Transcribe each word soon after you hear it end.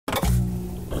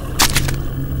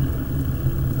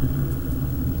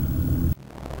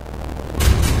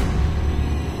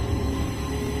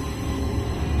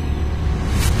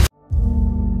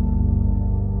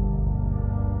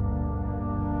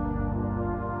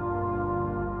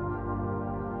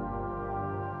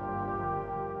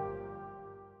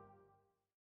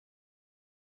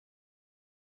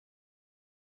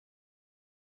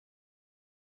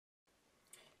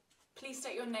Please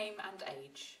state your name and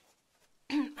age.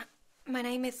 My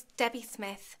name is Debbie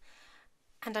Smith,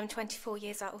 and I'm 24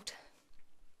 years old.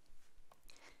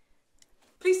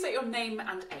 Please state your name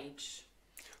and age.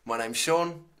 My name's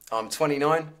Sean, I'm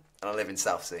 29 and I live in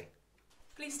Southsea.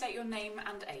 Please state your name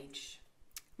and age.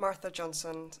 Martha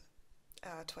Johnson,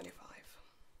 25.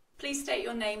 Please state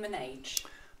your name and age.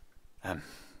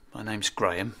 My name's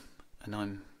Graham and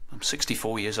I'm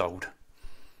 64 years old.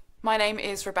 My name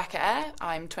is Rebecca Eyre,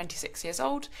 I'm 26 years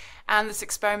old, and this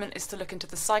experiment is to look into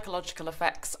the psychological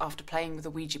effects after playing with a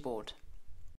Ouija board.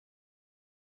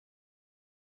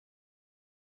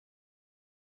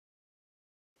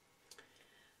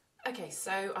 Okay,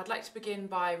 so I'd like to begin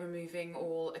by removing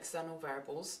all external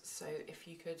variables, so if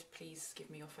you could please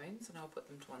give me your phones and I'll put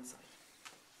them to one side.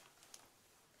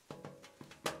 Thank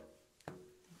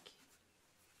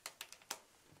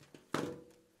you.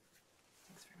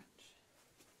 Thanks very much.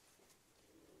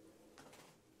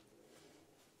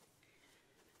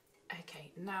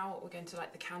 Okay, now we're going to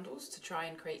light the candles to try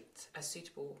and create a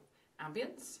suitable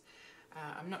ambience.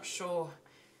 I'm not sure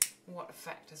what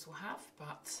effect this will have,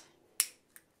 but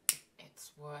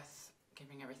it's worth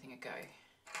giving everything a go.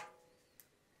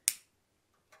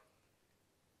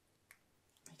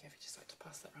 Okay, if you'd just like to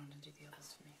pass that round and do the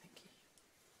others for me, thank you.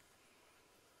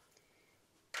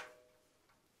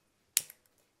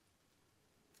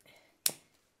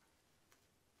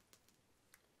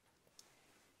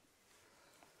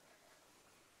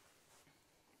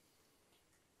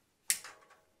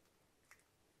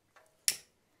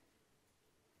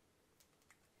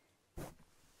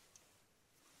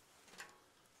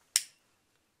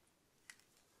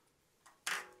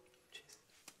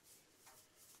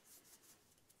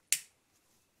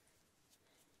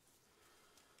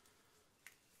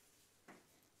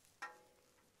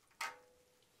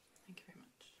 Thank you very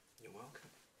much. You're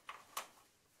welcome.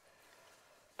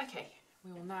 Okay,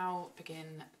 we will now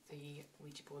begin the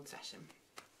Ouija board session.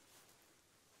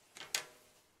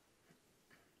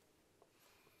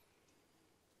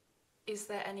 Is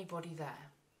there anybody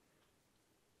there?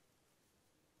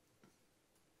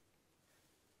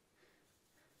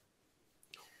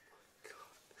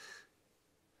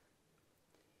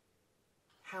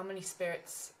 How many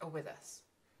spirits are with us?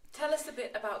 Tell us a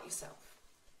bit about yourself.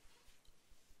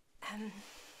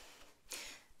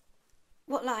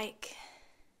 What like?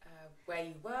 Where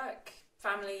you work,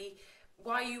 family,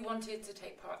 why you wanted to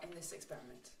take part in this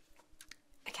experiment.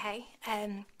 Okay,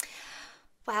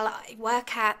 well, I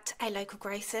work at a local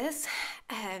grocer's.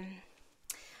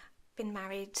 Been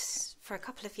married for a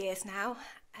couple of years now,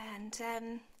 and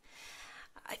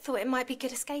I thought it might be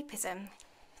good escapism,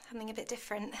 something a bit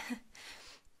different.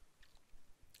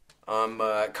 I'm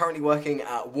currently working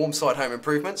at Warmside Home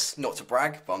Improvements, not to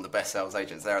brag, but I'm the best sales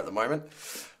agent there at the moment.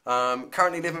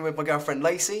 Currently living with my girlfriend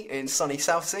Lacey in sunny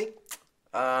Southsea.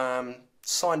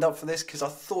 Signed up for this because I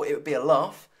thought it would be a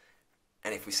laugh,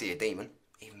 and if we see a demon,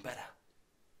 even better.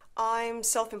 I'm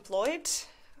self-employed.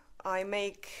 I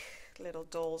make little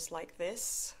dolls like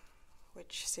this,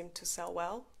 which seem to sell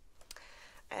well.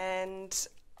 And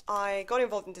I got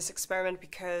involved in this experiment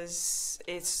because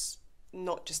it's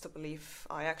not just a belief.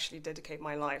 I actually dedicate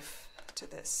my life to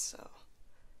this, so.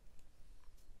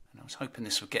 And I was hoping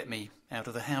this would get me out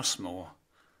of the house more.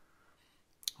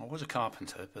 I was a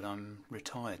carpenter, but I'm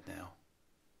retired now.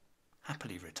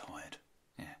 Happily retired,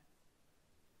 yeah.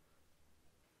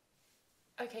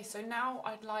 Okay, so now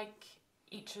I'd like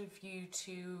each of you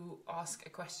to ask a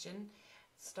question,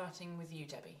 starting with you,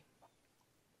 Debbie.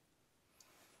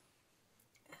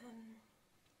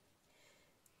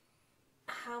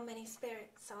 How many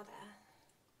spirits are there?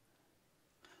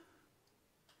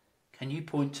 Can you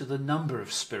point to the number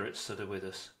of spirits that are with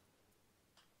us?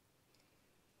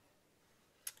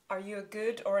 Are you a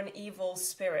good or an evil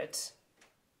spirit?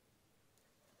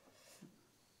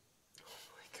 Oh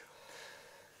my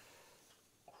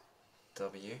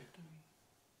god. W.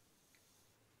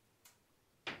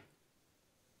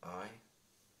 I.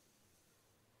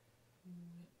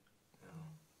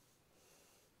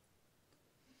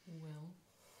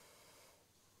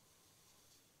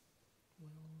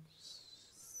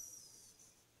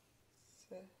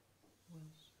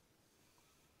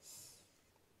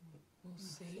 We'll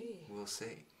see. We'll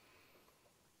see.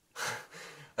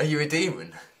 Are you a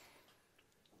demon?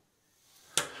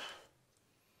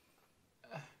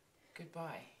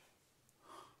 Goodbye.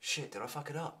 Shit, did I fuck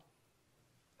it up?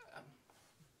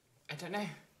 I don't know.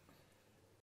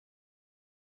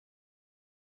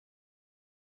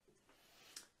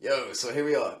 Yo, so here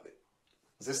we are.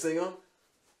 Is this thing on?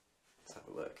 Let's have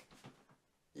a look.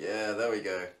 Yeah, there we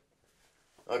go.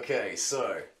 Okay,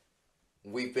 so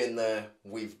we've been there.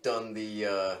 We've done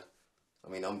the I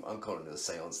mean, I'm calling it a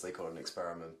seance, they call it an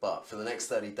experiment. But for the next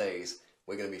 30 days,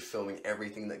 we're going to be filming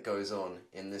everything that goes on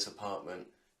in this apartment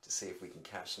to see if we can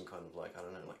catch some kind of like, I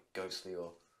don't know, like ghostly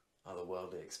or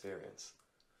otherworldly experience.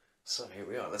 So here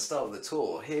we are. Let's start with the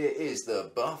tour. Here is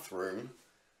the bathroom.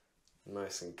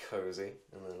 Nice and cozy.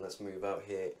 And then let's move out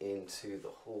here into the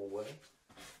hallway.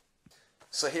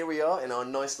 So here we are in our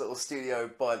nice little studio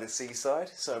by the seaside.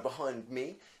 So behind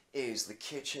me is the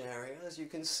kitchen area, as you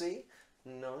can see.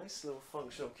 Nice little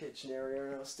functional kitchen area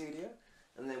in our studio.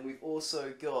 And then we've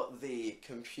also got the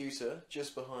computer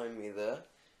just behind me there.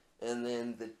 And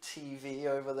then the TV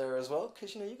over there as well,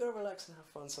 because you know, you gotta relax and have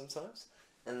fun sometimes.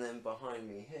 And then behind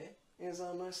me here is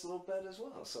our nice little bed as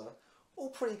well. So all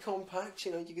pretty compact,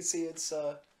 you know, you can see it's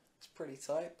pretty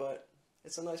tight, but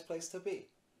it's a nice place to be.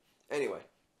 Anyway,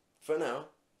 for now,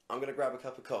 I'm gonna grab a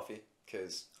cup of coffee,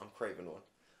 because I'm craving one.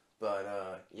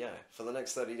 But yeah, for the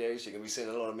next 30 days, you're going to be seeing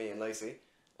a lot of me and Lacey.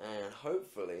 And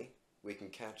hopefully, we can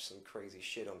catch some crazy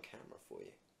shit on camera for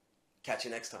you. Catch you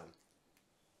next time.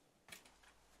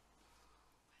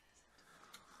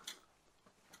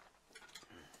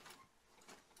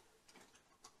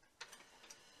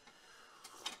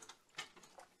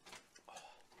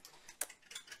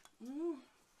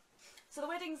 So the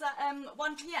wedding's at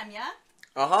 1 PM, yeah?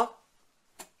 Uh-huh.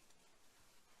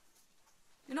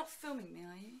 You're not filming me,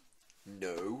 are you?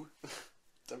 No.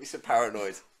 Don't be so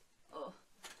paranoid. Oh.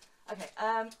 Okay,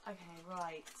 okay,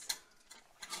 right.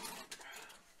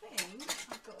 I think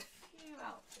I've got a few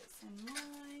outfits in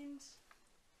mind.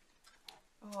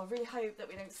 Oh, I really hope that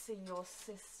we don't see your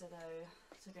sister, though,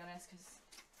 to be honest, because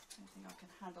I don't think I can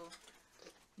handle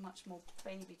much more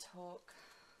baby talk.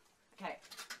 Okay,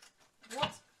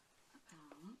 what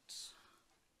about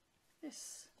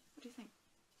this? What do you think?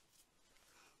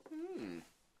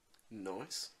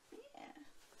 Nice.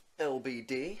 Yeah.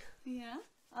 LBD. Yeah,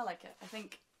 I like it. I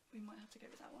think we might have to go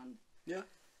with that one. Yeah.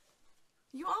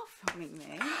 You are filming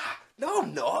me. No,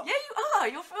 I'm not. Yeah, you are.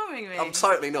 You're filming me. I'm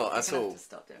totally not at You're gonna all. have to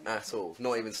stop doing it. At all.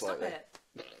 Not even Stop slightly. it.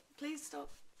 Please stop.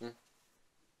 Turn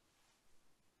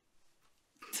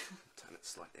it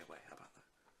slightly away. How about that?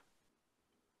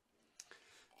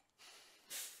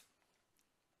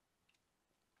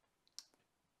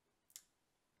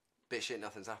 Bit shit,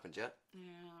 nothing's happened yet.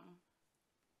 Yeah.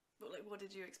 But like, what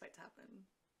did you expect to happen?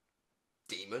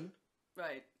 Demon?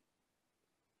 Right.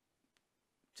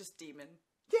 Just demon.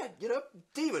 Yeah, you know,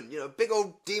 demon. You know, big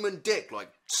old demon dick,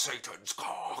 like Satan's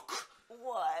cock.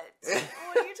 What?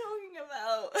 What are you talking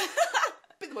about?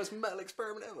 Been the most metal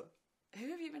experiment ever. Who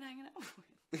have you been hanging out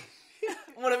with?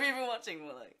 What have you been watching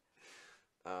more like?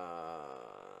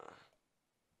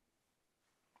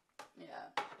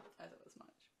 Yeah, I thought as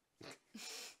much.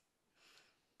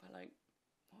 But like,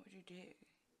 what would you do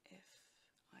if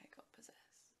I got possessed?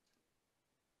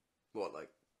 What, like,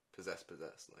 possessed,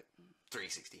 like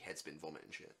 360 head spin vomit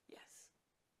and shit? Yes.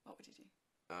 What would you do?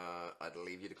 I'd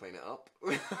leave you to clean it up.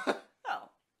 Oh,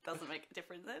 doesn't make a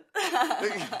difference then.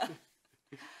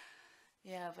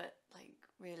 Yeah, but like,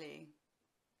 really,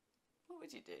 what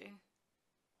would you do?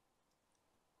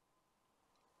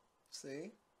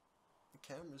 See? The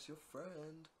camera's your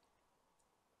friend.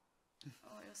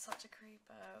 Oh, you're such a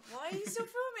creeper. Why are you still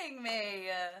filming me?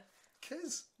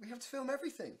 'Cause we have to film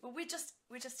everything. Well, we're just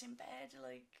in bed.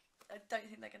 Like, I don't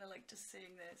think they're gonna like just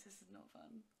seeing this. This is not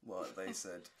fun. Well, they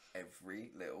said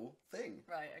every little thing.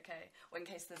 Right. Okay. Well, in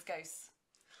case there's ghosts,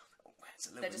 It's a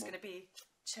little they're bit just more... gonna be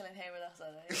chilling here with us,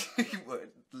 are they? Well,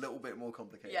 a little bit more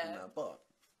complicated Yeah. than that, but...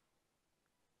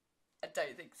 I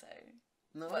don't think so.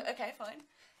 No? But okay, fine.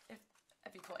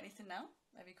 Have you caught anything now?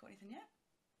 Have you caught anything yet?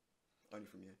 Only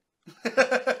from you.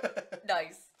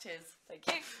 Nice. Cheers. Thank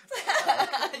you.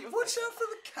 Watch out for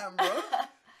the camera.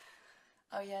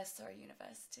 Oh yeah, sorry,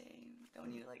 university. Don't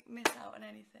want you to like miss out on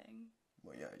anything.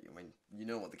 Well, yeah, I mean, you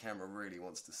know what the camera really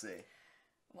wants to see.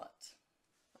 What?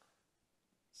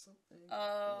 Something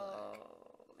Oh,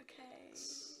 okay.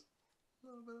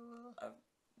 like... I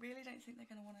really don't think they're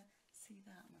going to want to see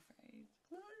that, I'm afraid.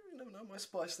 No, you never know, might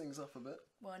spice things up a bit.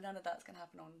 Well, none of that's going to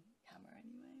happen on camera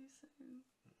anyway, so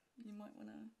you might want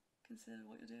to consider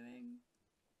what you're doing.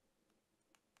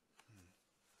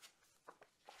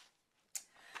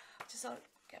 Just I'll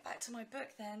get back to my book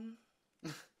then.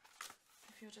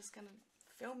 If you're just going to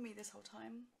film me this whole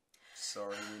time.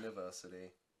 Sorry,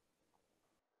 university.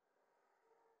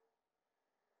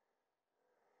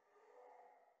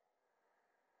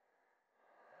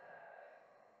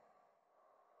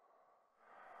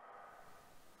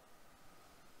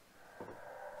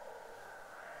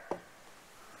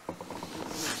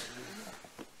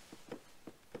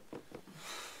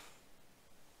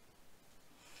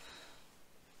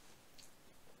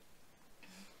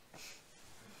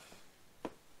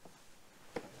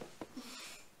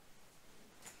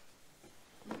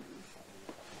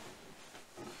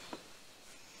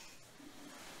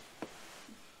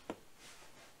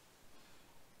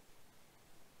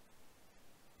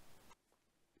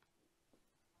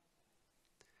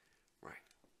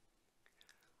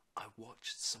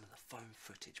 watched some of the phone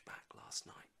footage back last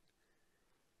night,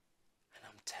 and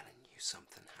I'm telling you,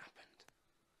 something happened.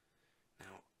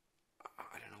 Now,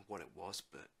 I don't know what it was,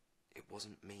 but it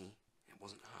wasn't me, it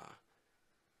wasn't her,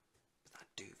 but that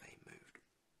duvet moved.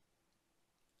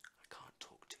 I can't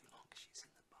talk too long because she's in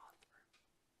the bathroom.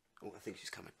 Oh, I think she's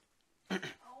coming.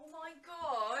 Oh my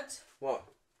god! What?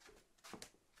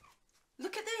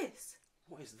 Look at this!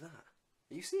 What is that?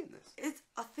 Are you seeing this?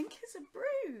 I think it's a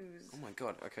bruise. Oh my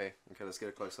god, okay, let's get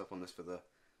a close up on this for the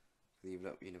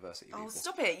university people. Oh,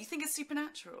 stop it. You think it's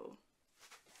supernatural?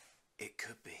 It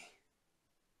could be.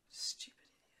 Stupid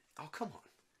idiot. Oh, come on.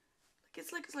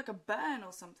 Like it's like a burn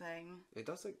or something. It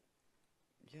does look...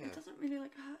 Yeah. It doesn't really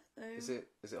like hurt though. Is it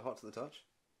hot to the touch?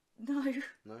 No.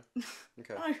 No?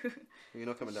 Okay. No. You're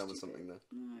not coming down with something then?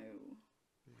 No.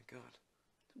 Oh my god.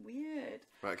 It's weird.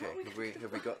 Right, okay.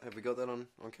 Have we got that on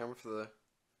camera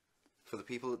for the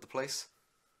people at the place?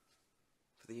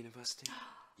 For the university?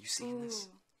 You seeing this?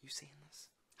 Ooh. You seeing this?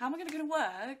 How am I going to go to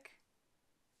work?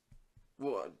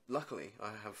 Well, luckily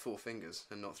I have 4 fingers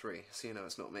and not 3, so you know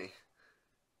it's not me.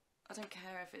 I don't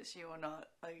care if it's you or not.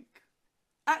 Like,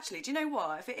 actually, do you know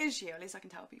what? If it is you, at least I can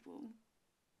tell people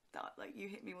that like you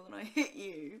hit me more than I hit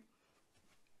you.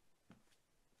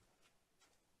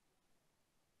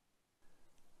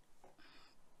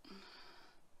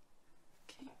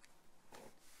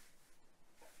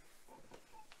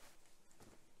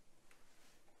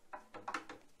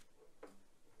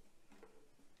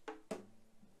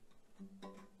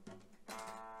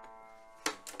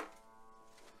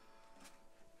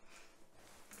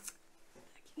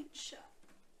 Okay. Shut.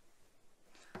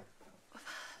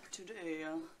 Today,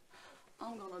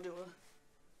 I'm gonna do a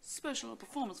special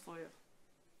performance for you.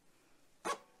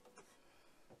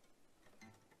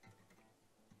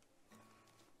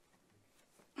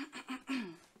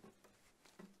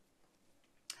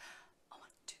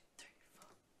 One, two, three, four.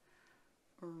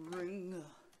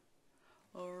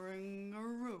 A ring of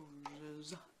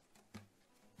roses,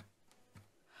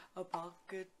 a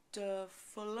pocket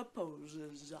full of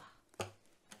poses.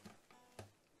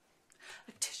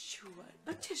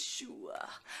 A tissue,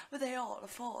 they all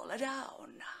fall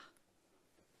down.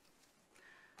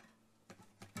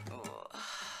 Oh,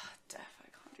 deaf, I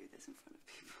can't do this in front of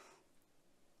people.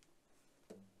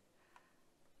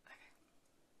 Okay.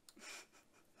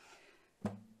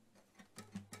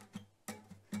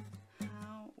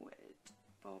 How would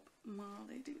Bob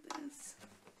Marley do this?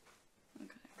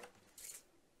 Okay.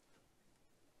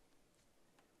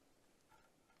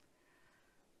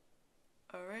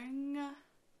 A ring.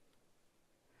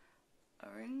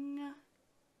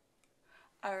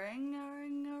 A ring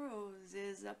of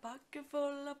roses, a pocket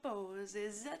full of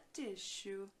posies, a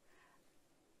tissue,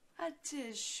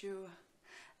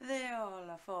 they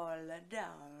all fall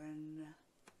down.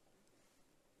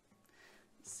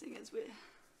 Seeing as we're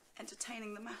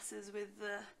entertaining the masses with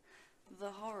the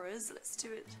horrors, let's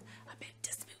do it a bit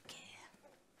spooky.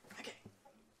 Okay.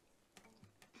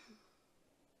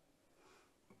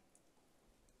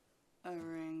 A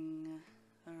ring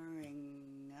of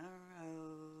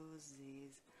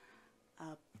roses,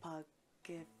 a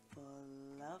pocket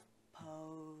full of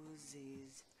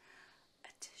posies, a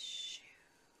tissue,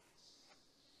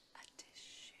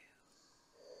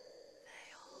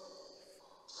 they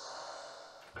all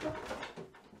fall.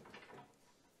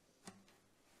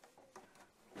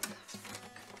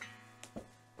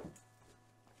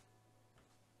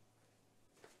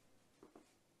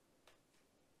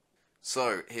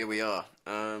 So, here we are.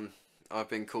 I've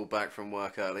been called back from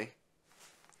work early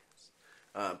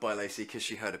by Lacey because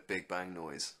she heard a big bang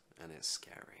noise, and it's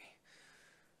scary.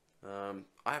 I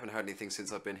haven't heard anything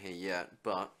since I've been here yet,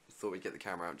 but thought we'd get the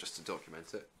camera out just to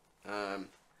document it.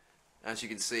 As you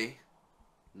can see,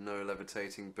 no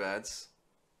levitating beds,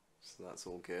 so that's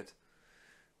all good.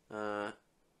 No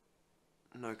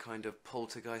kind of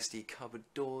poltergeisty cupboard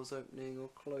doors opening or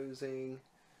closing.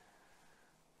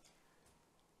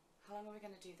 How long are we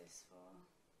going to do this for?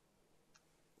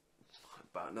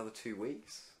 About another 2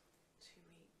 weeks. 2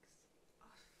 weeks.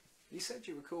 You said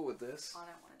you were cool with this. I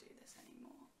don't want to do this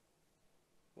anymore.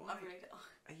 Why? I really don't.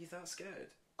 Are you that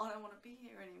scared? I don't want to be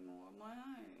here anymore on my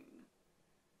own.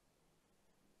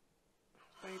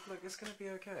 Babe, look, it's gonna be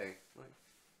okay. Like,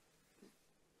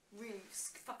 Really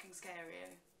fucking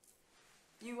scary.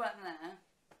 You weren't there.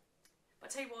 But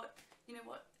I tell you what, you know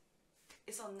what?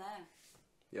 It's on there.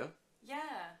 yeah? Yeah.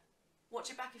 Watch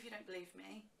it back if you don't believe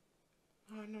me.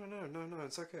 No,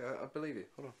 it's okay. I believe you.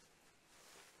 Hold on.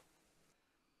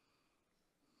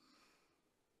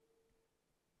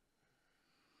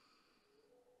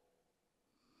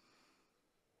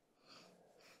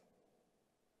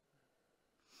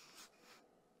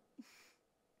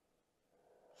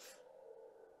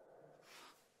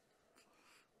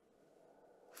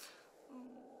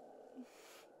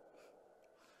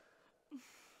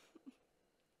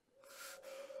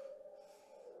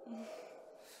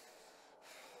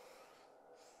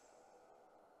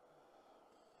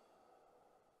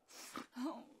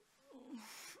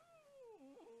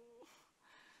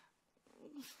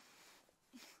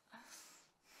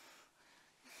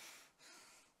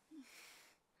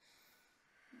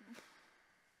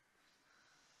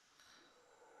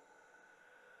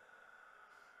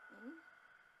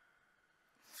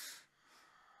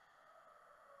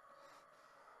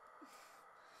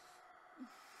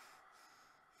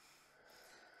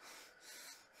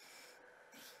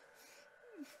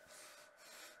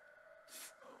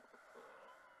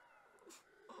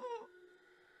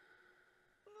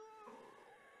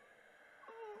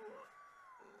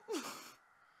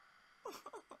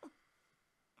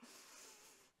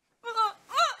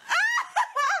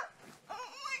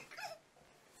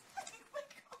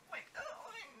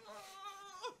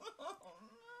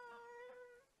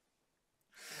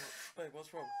 Babe,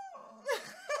 what's wrong?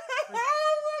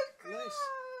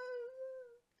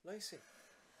 Lacey.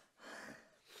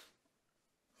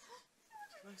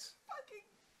 Lace. Fucking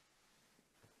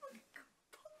pull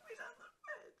me down the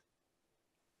bed.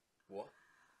 What?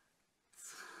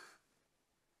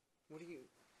 What do you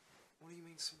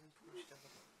mean someone pulled you down the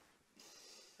bed?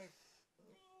 Babe. Come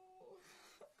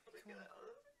on.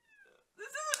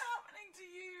 This isn't happening to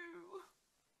you.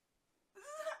 This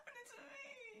is happening to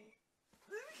me.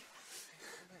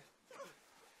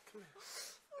 Come here.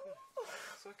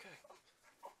 It's okay.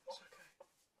 It's okay.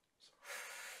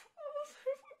 I'm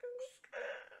so fucking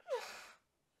scared.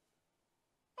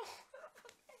 Oh,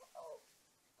 fucking hell.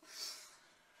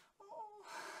 Oh.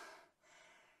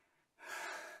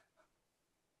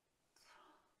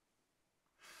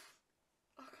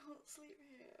 I can't sleep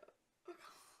here. I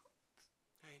can't.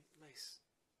 Hey, Lace.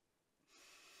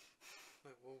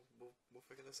 Wait, we'll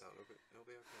figure this out. It'll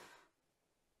be okay.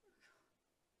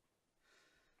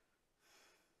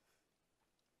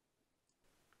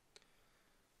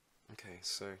 Okay,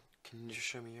 so can you just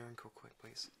show me your ankle quick,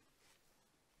 please?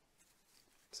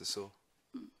 Is it sore?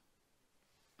 Right,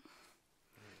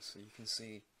 so you can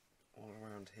see all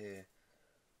around here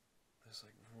there's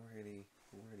like really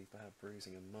bad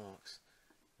bruising and marks,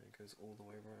 and it goes all the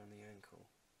way around the ankle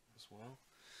as well.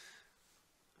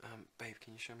 Babe,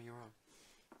 can you show me your arm?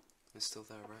 It's still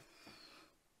there, right?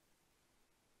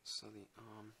 So the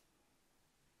arm,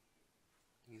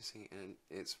 you can see, and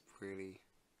it's really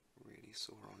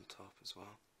sore on top as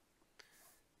well.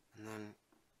 And then,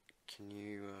 can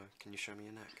you show me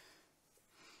your neck?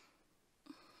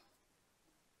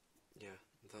 Yeah,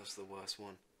 that's the worst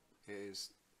one. It is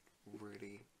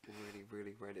really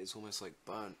red. It's almost like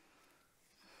burnt.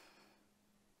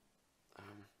 Are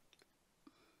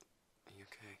you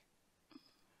okay?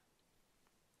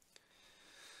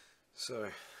 So,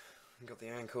 I got the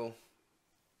ankle,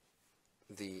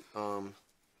 the arm,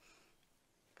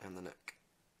 and the neck.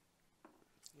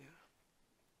 Yeah.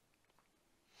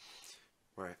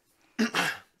 Right.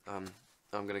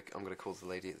 I'm gonna call the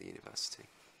lady at the university.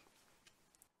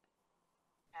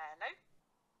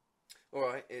 Hello?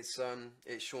 Alright, it's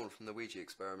Sean from the Ouija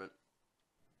experiment.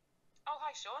 Oh,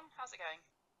 hi Sean, how's it going?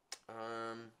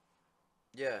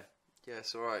 Yeah,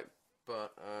 it's alright,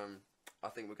 but I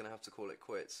think we're gonna have to call it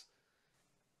quits.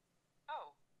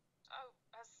 Oh,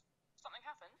 has something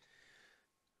happened?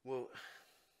 Well,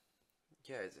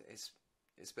 yeah,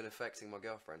 it's been affecting my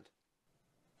girlfriend.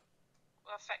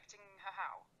 Affecting her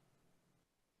how?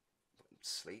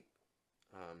 Sleep,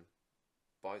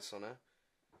 bites on her.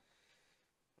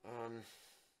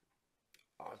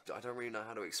 I don't really know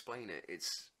how to explain it.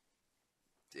 It's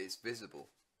visible.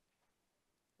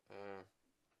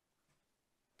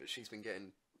 But she's been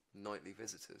getting nightly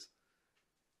visitors.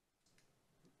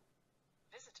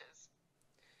 Visitors?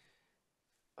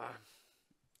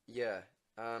 Yeah.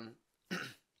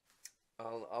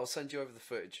 I'll send you over the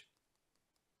footage.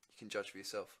 You can judge for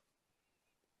yourself.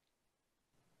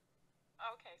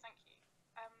 Oh, okay, thank you.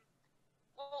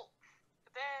 Well,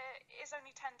 there is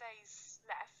only 10 days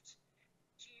left.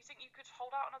 Do you think you could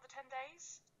hold out another 10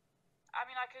 days? I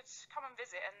mean, I could come and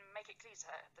visit and make it clear to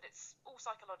her that it's all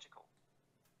psychological.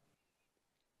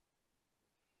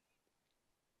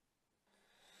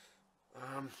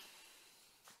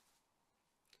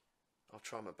 I'll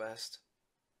try my best.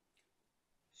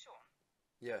 Sean,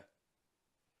 Yeah.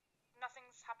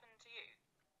 nothing's happened to you?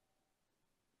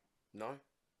 No?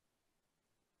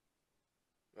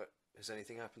 Has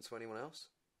anything happened to anyone else?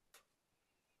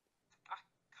 I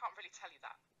can't really tell you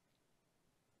that.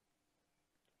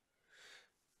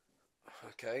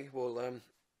 Okay, well,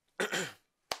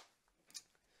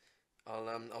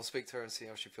 I'll speak to her and see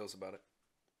how she feels about it.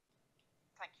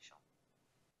 Thank you, Sean.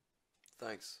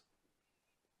 Thanks.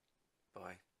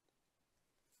 Bye.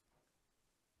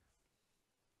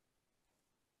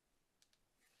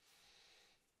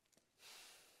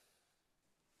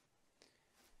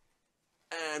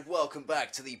 And welcome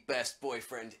back to the best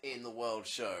boyfriend in the world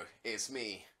show. It's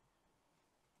me,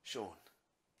 Sean.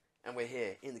 And we're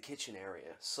here in the kitchen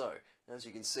area. So, as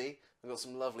you can see, we've got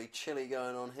some lovely chili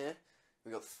going on here.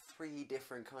 We've got 3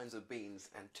 different kinds of beans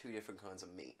and 2 different kinds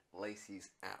of meat. Lacey's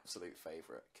absolute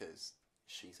favourite, because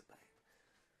she's a babe.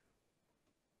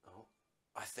 Oh,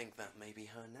 I think that may be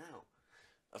her now.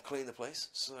 I've cleaned the place,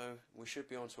 so we should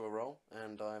be onto a roll,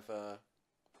 and I've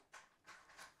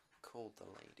called the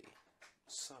lady.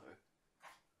 So,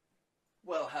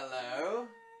 well, hello.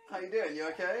 How you doing? You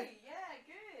okay? Yeah,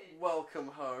 good. Welcome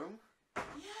home. Yeah.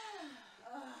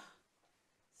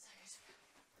 So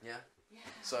good. Yeah? Yeah.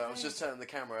 So I was just telling the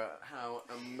camera how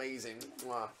amazing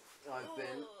I've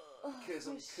been, because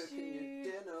I'm cooking you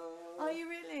dinner. Are you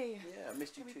really? Yeah, I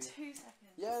missed you Give me too. 2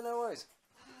 seconds. Yeah, no worries.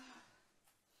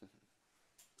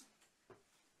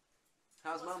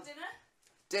 How's What's mum? for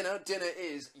dinner? Dinner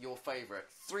is your favourite.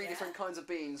 3 different kinds of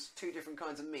beans, 2 different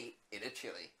kinds of meat in a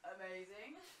chili.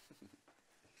 Amazing.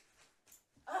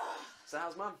 So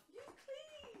how's mum? You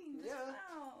cleaned. Yeah.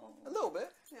 Wow. A little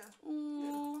bit. Yeah.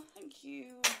 Oh, thank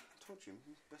you. Told you,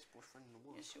 best boyfriend in the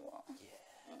world. Yes, you are.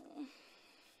 Yeah. Oh.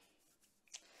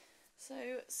 So,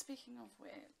 speaking of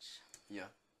which, Yeah.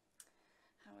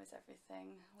 how is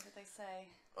everything? What did they say?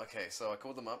 Okay, so I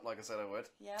called them up like I said I would.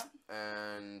 Yeah.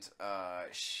 And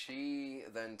she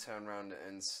then turned around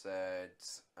and said,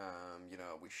 you know,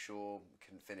 are we sure we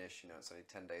can finish? You know, it's only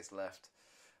 10 days left.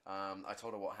 I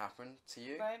told her what happened to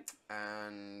you. Right.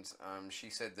 And she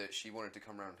said that she wanted to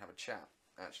come around and have a chat,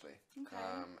 actually. Okay.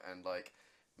 And, like,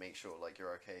 make sure, like,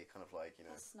 you're okay, kind of, like, you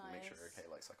know, That's make sure you're nice. okay,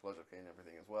 like, psychologically and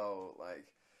everything as well. Like,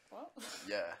 What?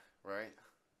 yeah, right?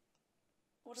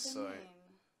 What do they So,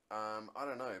 mean? I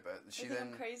don't know, but she They think then...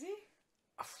 I'm crazy?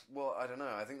 Well, I don't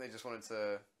know. I think they just wanted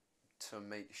to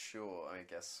make sure. I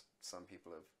guess some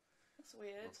people have That's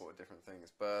weird. reported different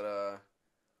things, but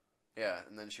yeah.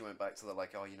 And then she went back to the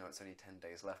like, oh, you know, it's only 10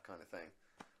 days left kind of thing.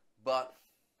 But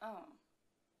Oh.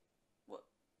 What?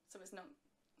 So it's not...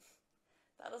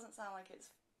 That doesn't sound like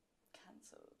it's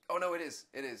cancelled. oh no, it is.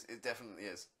 It is. It definitely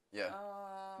is. Yeah.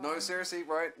 Oh. No, seriously,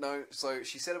 right? No. So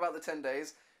she said about the 10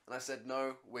 days, and I said,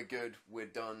 no, we're good, we're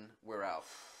done, we're out.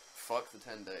 Fuck the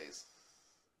 10 days.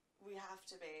 We have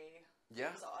to be. Yeah.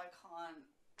 Because I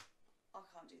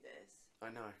can't do this. I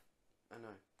know.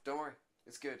 Don't worry.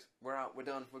 It's good. We're out. We're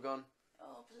done. We're gone.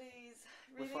 Oh, please.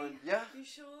 We're Really? fine. Yeah. You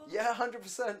sure? Yeah,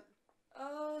 100%.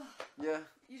 Oh, Yeah.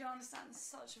 you don't understand. It's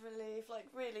such a relief. Like,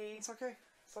 really. It's okay.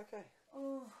 It's okay.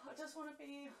 Oh, I just want to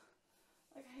be,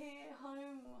 like, here at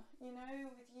home, you know,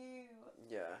 with you.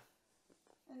 Yeah.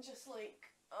 And just, like,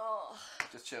 oh.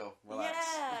 Just chill. Relax.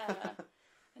 Yeah.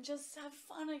 And just have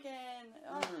fun again.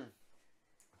 Oh.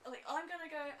 Like, I'm going to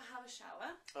go have a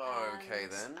shower. Okay,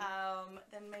 and, then.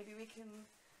 Then maybe we can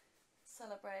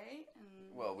celebrate.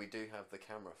 And Well, we do have the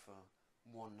camera for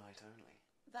one night only.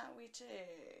 that we do.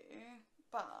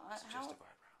 But It's how just about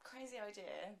right. crazy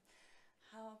idea.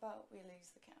 How about we lose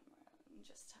the camera and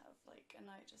just have like a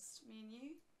night just me and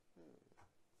you?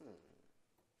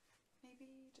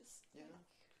 Maybe just Yeah,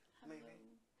 like have maybe. a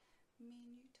little me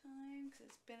and you time because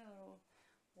it's been a little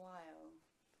while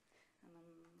and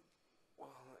I'm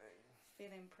Well,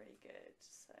 feeling pretty good.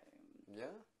 So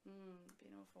yeah? be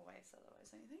an awful waste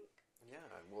otherwise, don't you think? Yeah,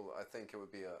 well, I think it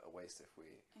would be a waste if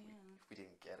we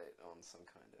didn't get it on some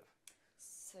kind of...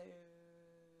 So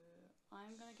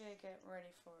I'm gonna go get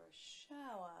ready for a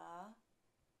shower.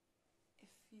 If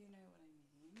you know what I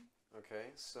mean. Okay,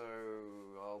 so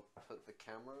I'll put the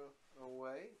camera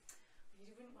away. You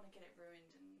wouldn't want to get it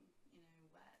ruined and, you know,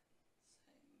 wet.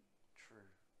 So True.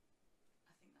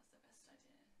 I think that's the best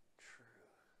idea.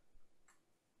 True.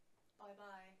 Bye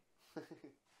bye.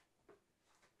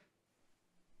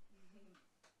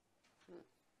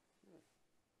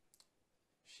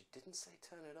 She didn't say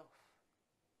turn it off.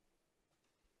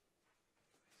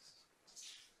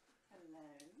 Hello.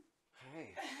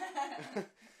 Hey.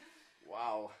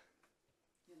 Wow.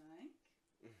 You like?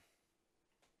 It's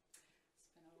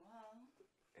been a while.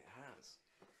 It has.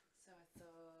 So I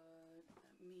thought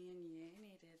that me and you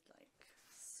needed like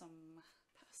some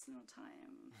personal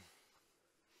time.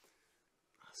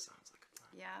 That sounds like a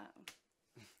plan. Yeah.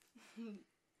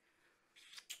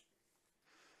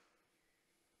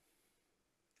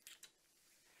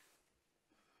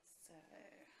 So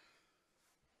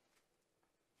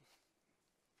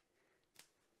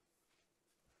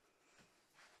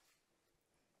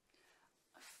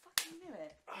I fucking knew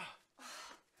it.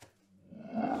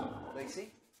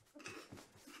 Lacey?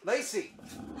 Lacey!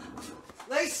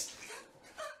 Lacey!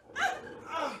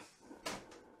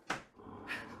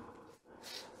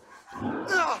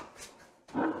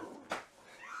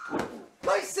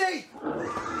 Lacey!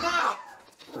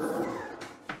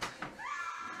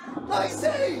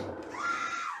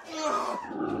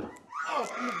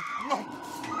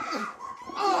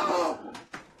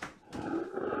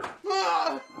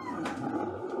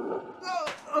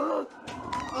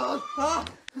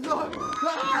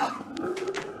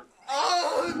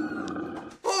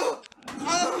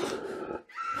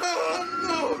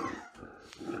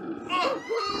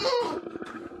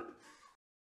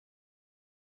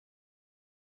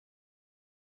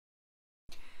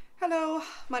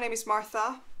 my name is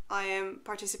Martha. I am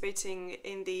participating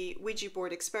in the Ouija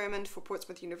board experiment for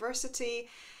Portsmouth University,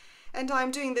 and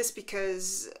I'm doing this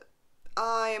because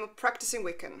I am a practicing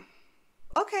Wiccan.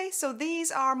 Okay, so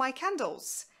these are my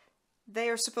candles. They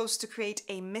are supposed to create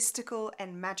a mystical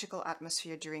and magical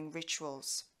atmosphere during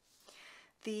rituals.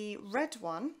 The red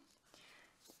one,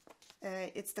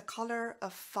 it's the color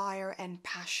of fire and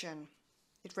passion.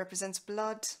 It represents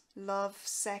blood, love,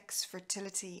 sex,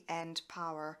 fertility, and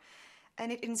power,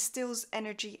 and it instills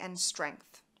energy and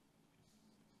strength.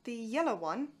 The yellow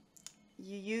one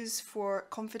you use for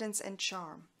confidence and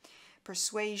charm,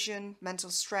 persuasion,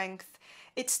 mental strength.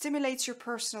 It stimulates your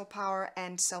personal power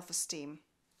and self-esteem.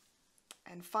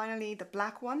 And finally, the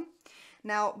black one.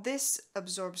 Now, this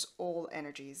absorbs all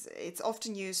energies. It's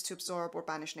often used to absorb or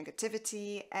banish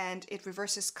negativity, and it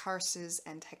reverses curses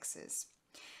and hexes.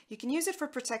 You can use it for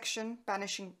protection,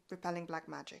 banishing, repelling black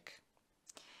magic.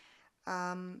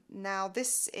 Now,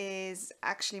 this is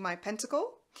actually my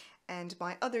pentacle and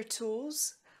my other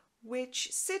tools,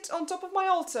 which sit on top of my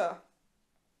altar.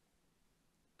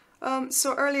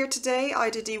 So earlier today I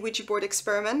did the Ouija board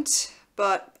experiment,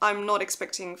 but I'm not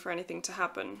expecting for anything to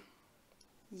happen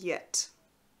yet.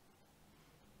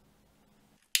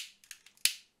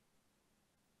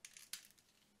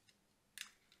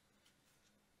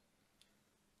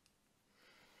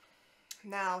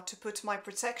 Now, to put my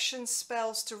protection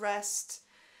spells to rest,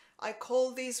 I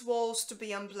call these walls to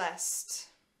be unblessed.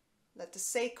 Let the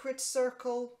sacred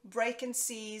circle break and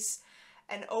seize,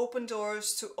 and open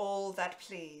doors to all that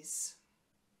please.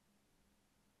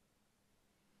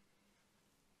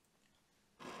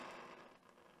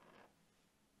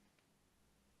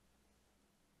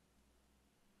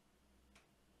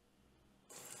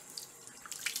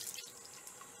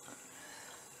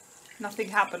 Nothing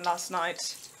happened last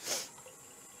night.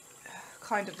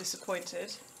 Kind of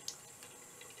disappointed.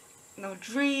 No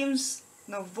dreams,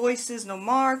 no voices, no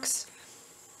marks.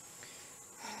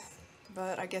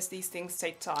 But I guess these things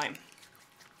take time.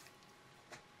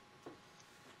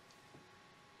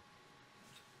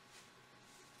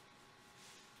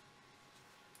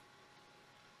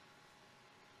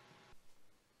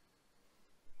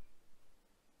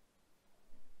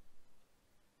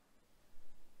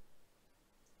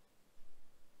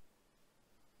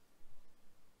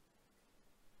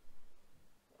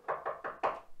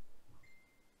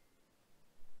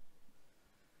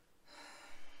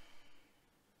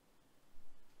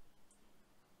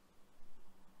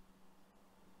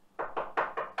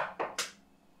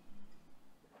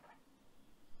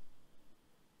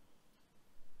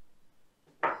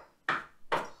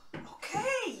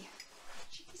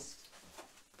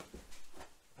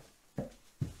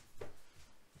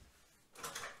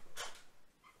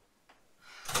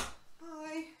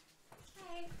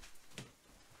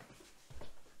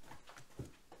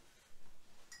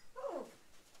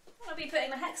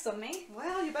 Putting the hex on me.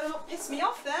 Well, you better not piss me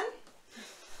off then.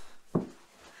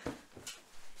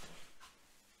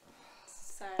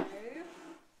 So,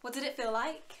 what did it feel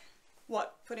like?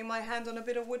 What, putting my hand on a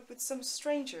bit of wood with some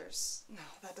strangers? No,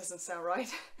 that doesn't sound right.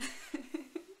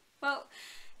 Well,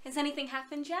 has anything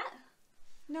happened yet?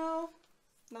 No,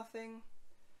 nothing.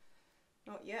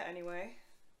 Not yet, anyway.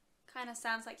 Kind of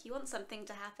sounds like you want something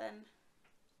to happen.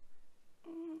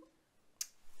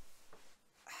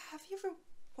 Have you ever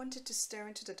wanted to stare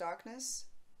into the darkness?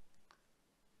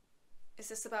 Is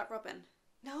this about Robin?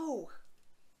 No.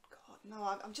 God,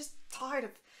 no, I'm just tired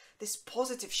of this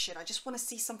positive shit. I just want to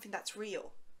see something that's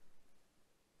real.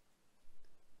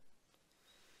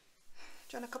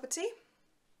 Do you want a cup of tea?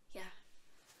 Yeah.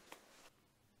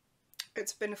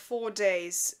 It's been 4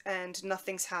 days and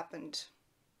nothing's happened.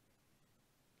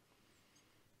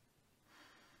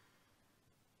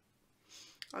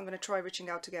 I'm going to try reaching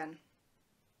out again.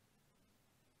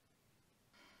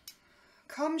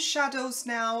 Come, shadows,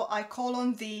 now, I call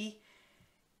on thee.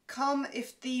 Come,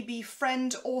 if thee be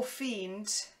friend or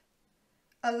fiend.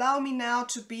 Allow me now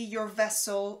to be your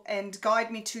vessel and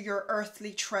guide me to your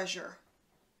earthly treasure.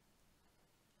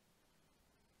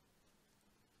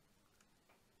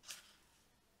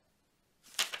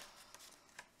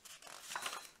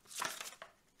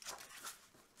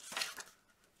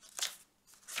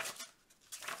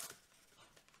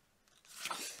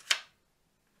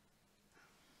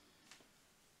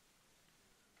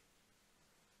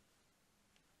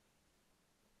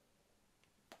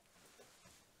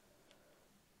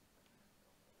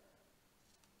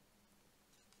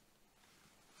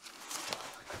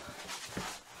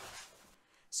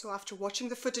 So after watching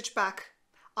the footage back,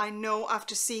 I know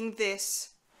after seeing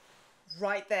this,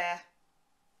 right there,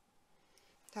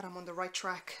 that I'm on the right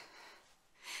track.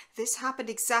 This happened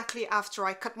exactly after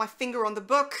I cut my finger on the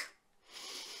book.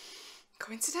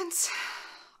 Coincidence?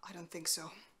 I don't think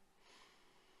so.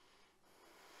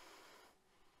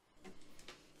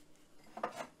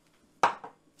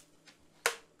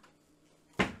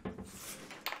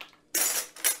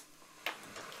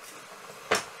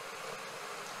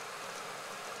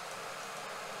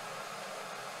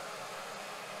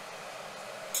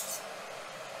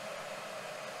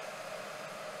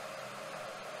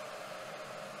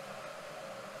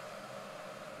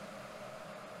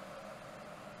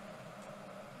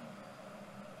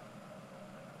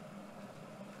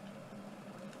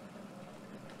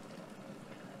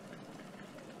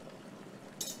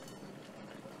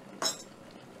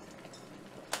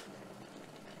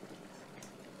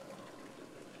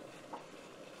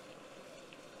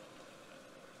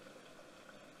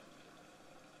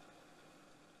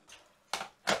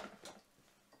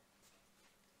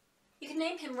 You can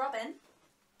name him Robin.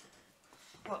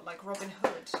 What, like Robin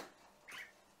Hood?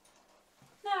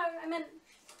 No, I meant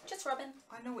just Robin.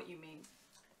 I know what you mean.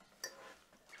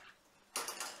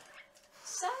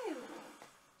 So,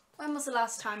 when was the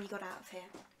last time you got out of here?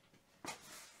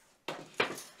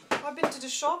 I've been to the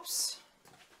shops.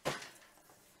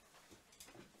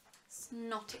 It's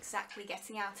not exactly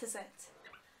getting out, is it?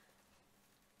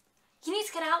 You need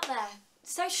to get out there,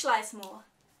 socialise more,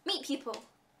 meet people.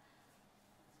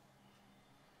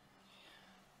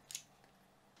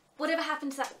 Whatever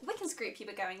happened to that Wiccans group you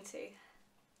were going to?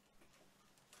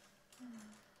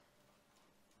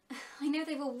 I know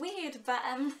they were weird, but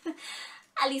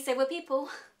at least they were people.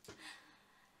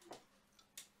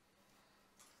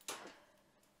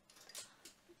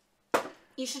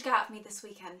 You should go out with me this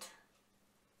weekend.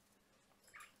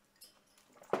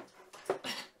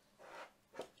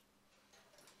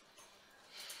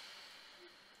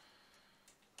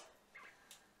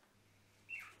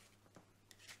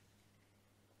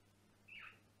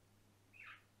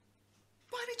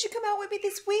 Why did you come out with me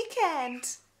this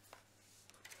weekend?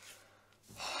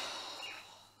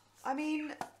 I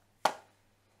mean,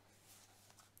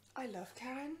 I love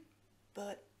Karen,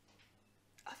 but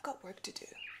I've got work to do.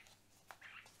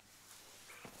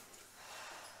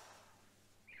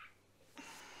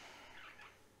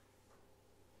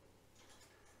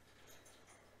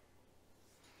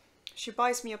 She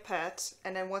buys me a pet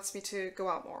and then wants me to go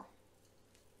out more.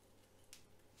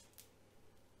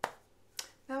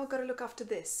 Now I've got to look after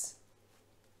this.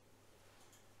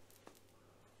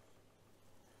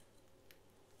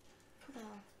 Oh,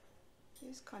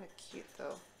 he's kind of cute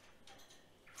though.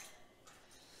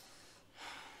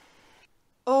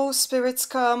 Oh, spirits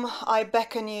come, I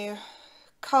beckon you.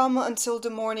 Come until the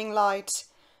morning light.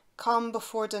 Come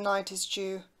before the night is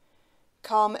due.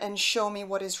 Come and show me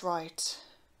what is right.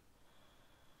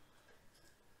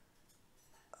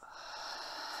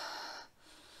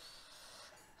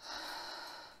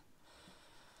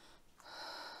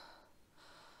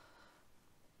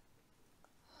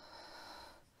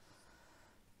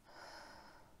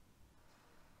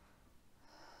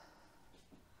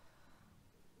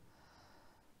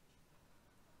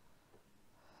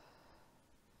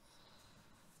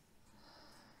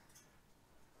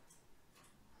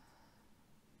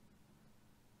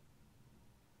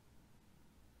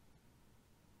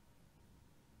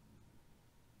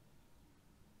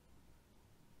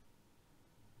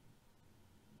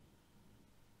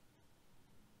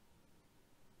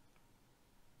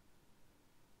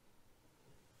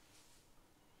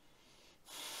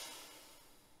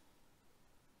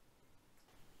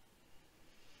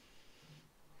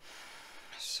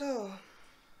 So,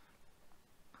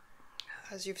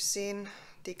 as you've seen,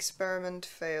 the experiment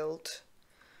failed.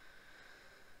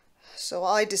 So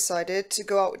I decided to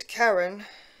go out with Karen,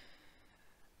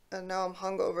 and now I'm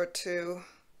hungover too.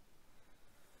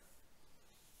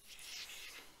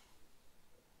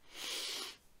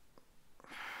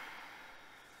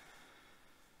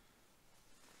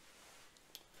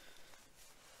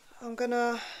 I'm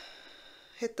gonna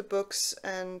hit the books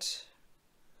and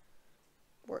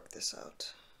work this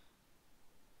out.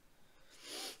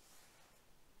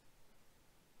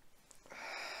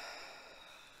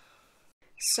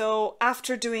 So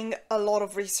after doing a lot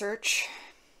of research,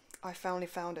 I finally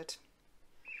found it.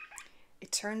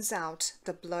 It turns out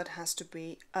the blood has to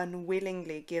be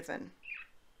unwillingly given.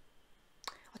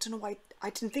 I don't know why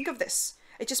I didn't think of this.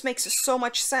 It just makes so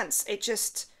much sense. It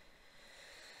just...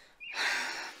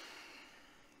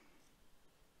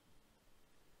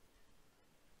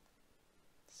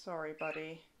 Sorry,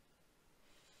 buddy.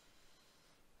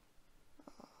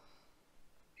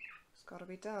 It's gotta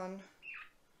be done.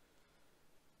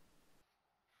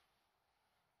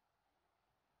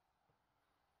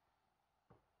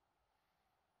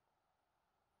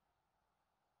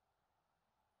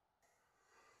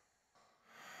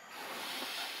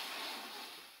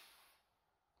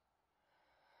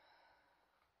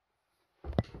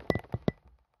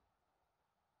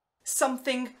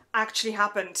 something actually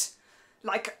happened.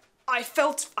 Like, I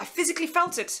physically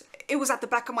felt it. It was at the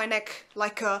back of my neck,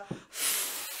 like a...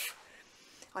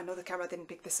 I know the camera didn't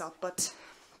pick this up, but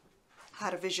I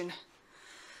had a vision.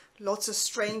 Lots of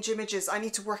strange images. I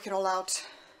need to work it all out.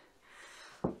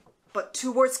 But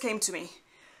 2 words came to me,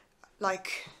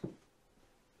 like,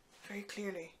 very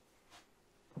clearly.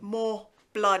 More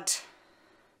blood.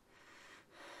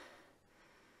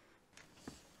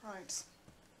 Right.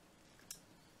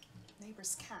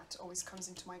 Neighbour's cat always comes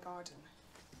into my garden.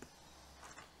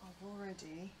 I've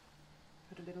already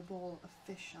put a little bowl of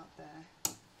fish out there.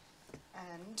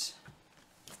 And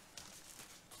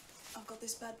I've got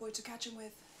this bad boy to catch him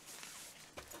with.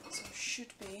 So it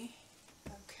should be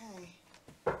okay.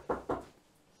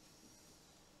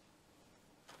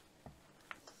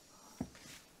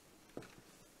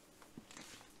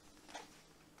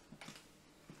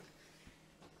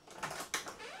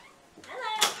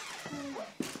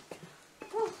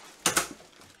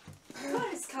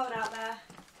 Cold out there.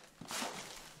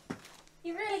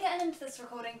 You're really getting into this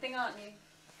recording thing, aren't you?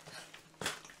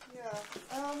 Yeah,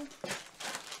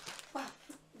 Well,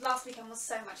 last weekend was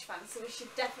so much fun, so we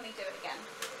should definitely do it again.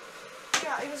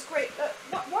 yeah, it was great.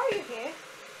 Why are you here?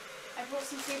 I brought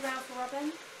some food round for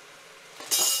Robin.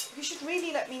 You should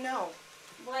really let me know.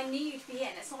 Well, I knew you'd be in.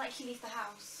 It's not like you leave the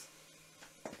house.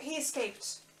 He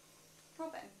escaped.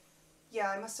 Robin? Yeah,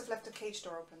 I must have left the cage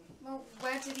door open. Well,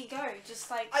 where did he go? Just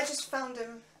like... I just found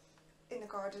him in the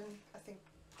garden. I think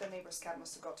the neighbour's cat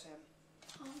must have got to him.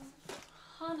 Oh,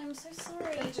 hon, I'm so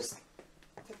sorry. Let me just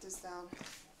put this down.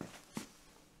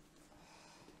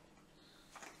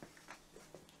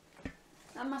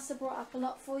 That must have brought up a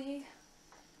lot for you.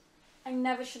 I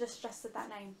never should have suggested that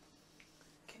name.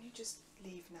 Can you just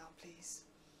leave now, please?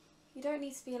 You don't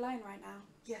need to be alone right now.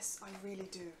 Yes, I really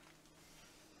do.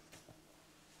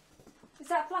 Is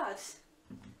that blood?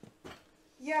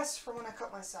 Yes, from when I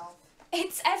cut myself.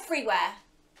 It's everywhere.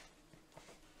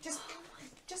 Just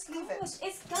leave it.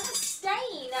 It's gonna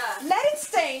stain. Let it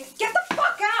stain. Get the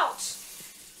fuck out!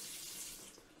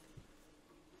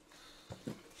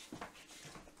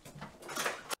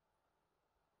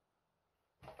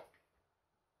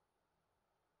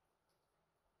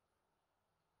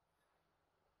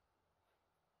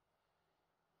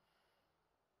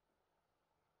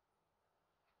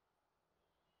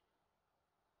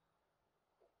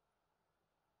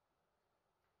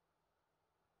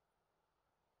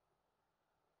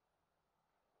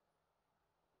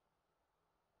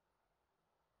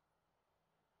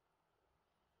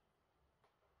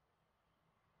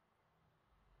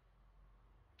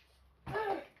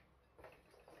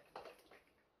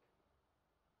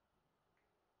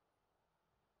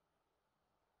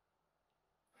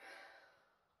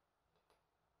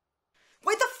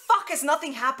 Why the fuck has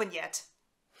nothing happened yet?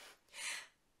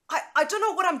 I don't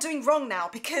know what I'm doing wrong now,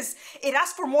 because it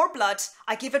asks for more blood,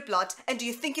 I give it blood, and do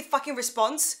you think it fucking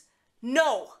responds?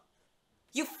 No!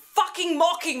 You fucking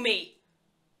mocking me!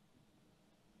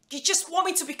 You just want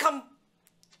me to become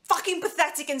fucking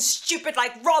pathetic and stupid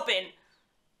like Robin!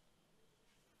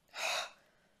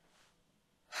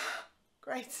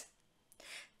 Great.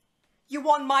 You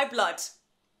want my blood?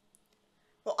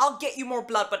 Well, I'll get you more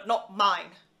blood, but not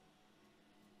mine.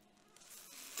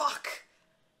 Fuck.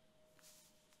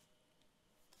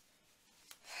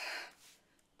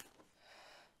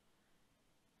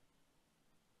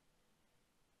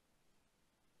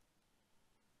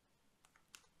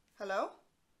 Hello?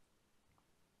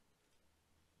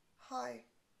 Hi.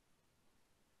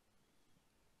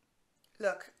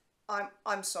 Look,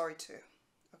 I'm sorry too.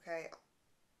 Okay?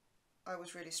 I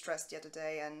was really stressed the other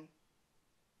day and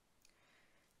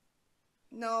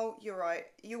no, you're right.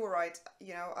 You were right.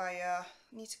 You know, I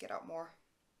need to get out more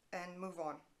and move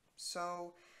on.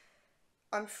 So,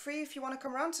 I'm free if you want to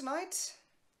come around tonight.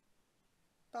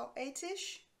 About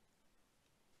 8-ish?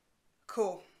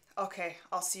 Cool. Okay,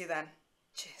 I'll see you then.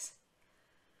 Cheers.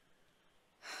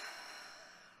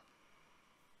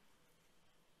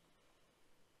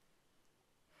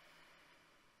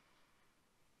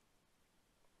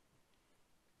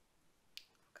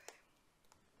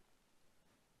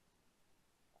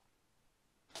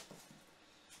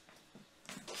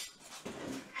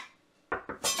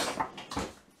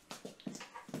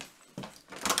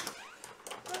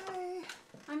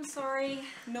 I'm sorry.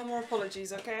 No more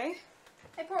apologies, okay?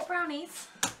 I brought brownies.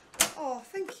 Oh,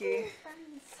 thank you.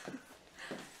 Brownies.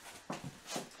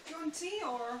 Do you want tea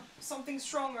or something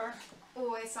stronger?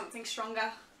 Always something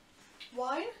stronger.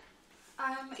 Wine?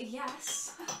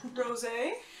 Yes.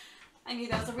 Rosé? I knew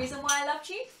there was a reason why I loved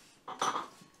you.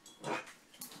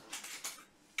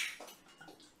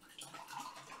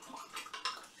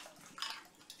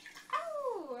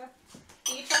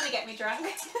 me drunk.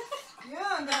 Yeah,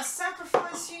 I'm gonna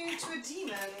sacrifice you to a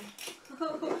demon.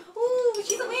 Ooh,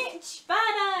 she's a witch!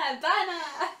 Banner! Banner!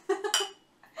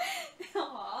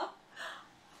 Aww.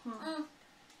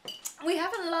 We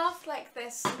haven't laughed like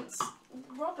this since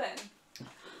Robin.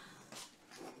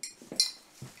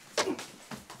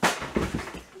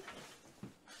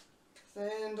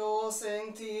 Sendo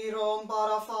sentirom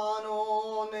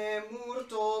parafano ne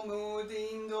murto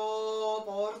mudindo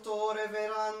porto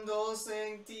reverando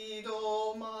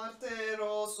sentido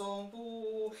martero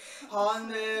sompu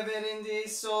hanne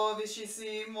verendiso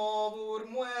vicissimo bur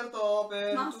muerto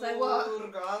per Martha, what?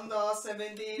 turganda se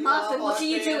bendita Martha, what are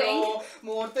you doing?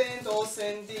 mortento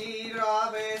sentira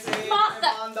vese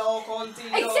Martha! mando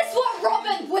continuo. Is this what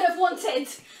Robin would have wanted?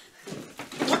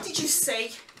 What did you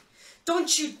say?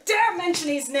 Don't you dare mention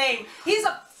his name! He's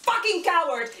a fucking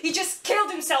coward! He just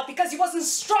killed himself because he wasn't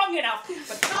strong enough!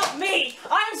 But not me!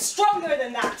 I'm stronger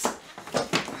than that!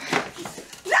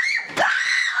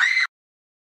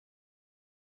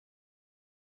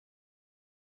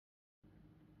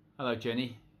 Hello,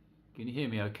 Jenny. Can you hear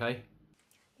me okay?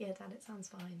 Yeah, Dad, it sounds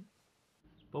fine.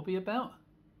 Is Bobby about?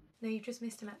 No, you've just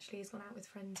missed him actually. He's gone out with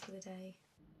friends for the day.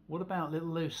 What about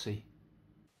little Lucy?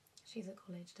 She's at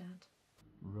college, Dad.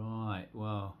 Right,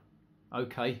 well,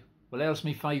 okay. Well, how's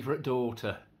my favourite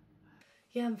daughter?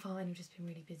 Yeah, I'm fine. I've just been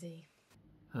really busy.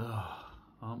 Oh,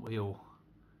 aren't we all?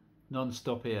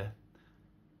 Non-stop here.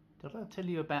 Did I tell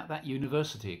you about that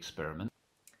university experiment?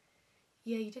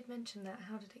 Yeah, you did mention that.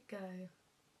 How did it go?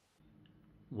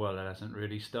 Well, it hasn't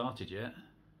really started yet.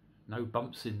 No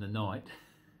bumps in the night.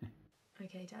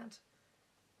 Okay, Dad.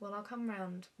 Well, I'll come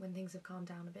round when things have calmed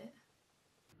down a bit.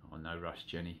 Oh, no rush,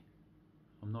 Jenny.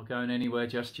 I'm not going anywhere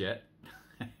just yet.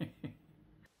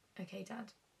 Okay,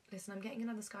 Dad. Listen, I'm getting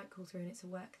another Skype call through and it's a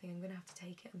work thing. I'm going to have to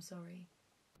take it. I'm sorry.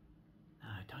 No,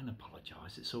 don't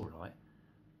apologise. It's all right.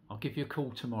 I'll give you a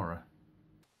call tomorrow.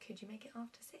 Could you make it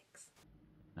after 6?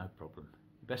 No problem.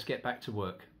 You best get back to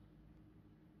work.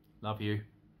 Love you.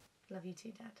 Love you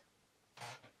too, Dad.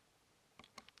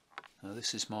 Now,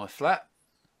 this is my flat.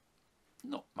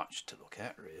 Not much to look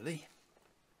at, really.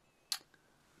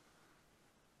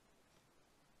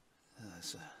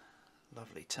 There's a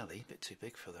lovely telly, a bit too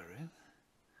big for the room.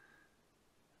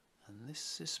 And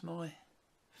this is my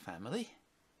family.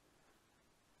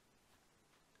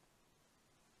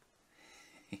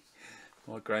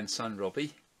 My grandson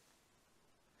Robbie.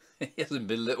 He hasn't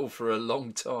been little for a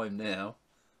long time now.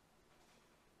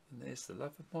 And there's the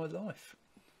love of my life,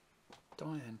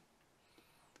 Diane.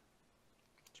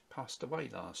 She passed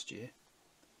away last year.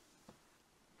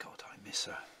 God, I miss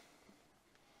her.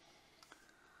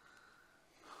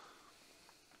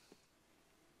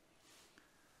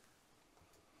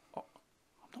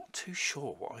 I'm not too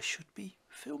sure what I should be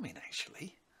filming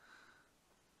actually.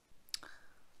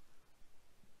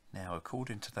 Now,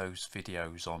 according to those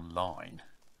videos online,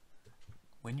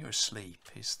 when you're asleep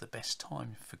is the best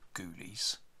time for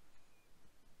ghoulies.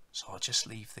 So I'll just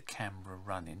leave the camera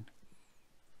running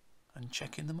and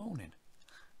check in the morning.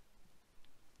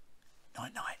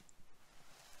 Night night.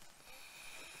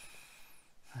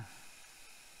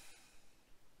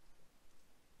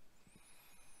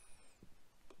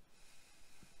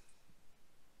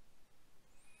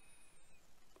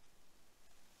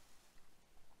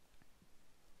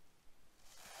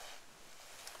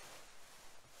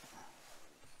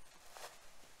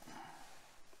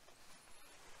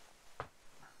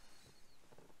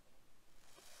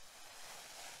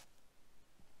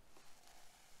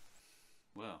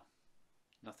 Well,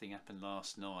 nothing happened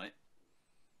last night.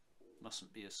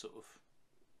 Mustn't be a sort of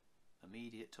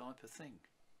immediate type of thing.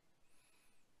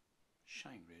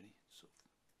 Shame really, sort of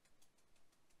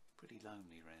pretty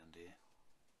lonely round here.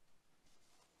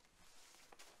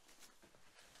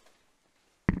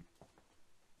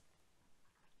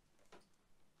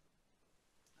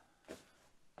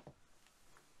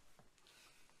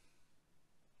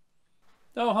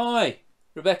 Oh hi,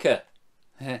 Rebecca.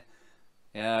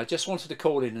 Yeah, I just wanted to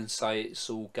call in and say it's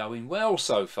all going well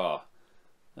so far.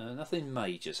 Nothing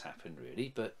major's happened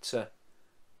really, but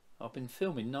I've been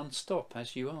filming non-stop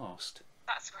as you asked.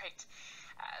 That's great.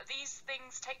 These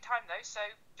things take time though, so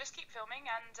just keep filming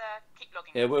and keep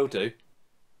logging. Yeah, will do.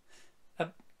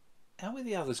 How are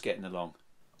the others getting along?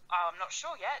 I'm not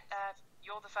sure yet.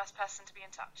 You're the first person to be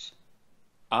in touch.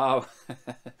 Oh,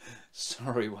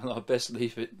 sorry, well I'd best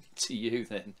leave it to you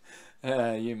then.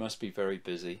 You must be very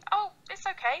busy. Oh, it's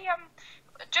okay.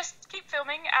 Just keep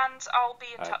filming and I'll be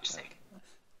in touch soon.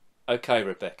 Okay,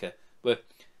 Rebecca. Well,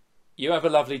 you have a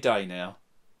lovely day now.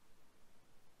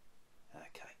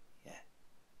 Okay, yeah.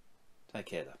 Take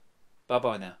care, though.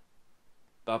 Bye-bye now.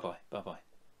 Bye-bye, bye-bye.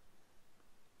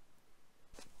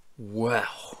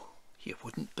 Well, you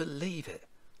wouldn't believe it.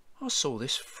 I saw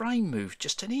this frame move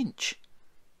just an inch.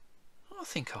 I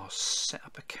think I'll set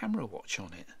up a camera watch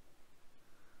on it.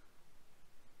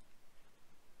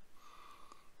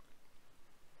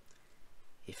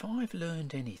 If I've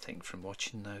learned anything from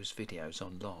watching those videos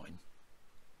online,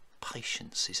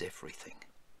 patience is everything.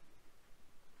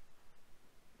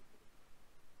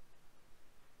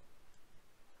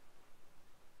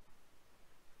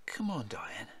 Come on,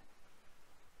 Diane.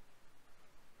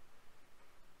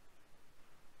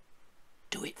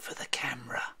 Do it for the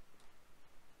camera.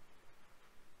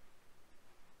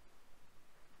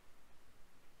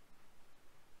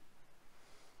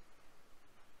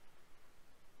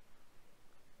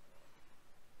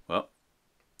 Well,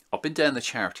 I've been down the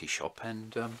charity shop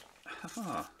and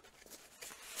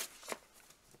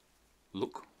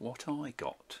look what I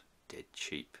got. Dead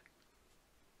cheap.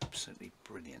 Absolutely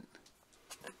brilliant.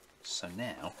 So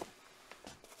now,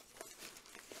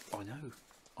 I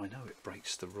know it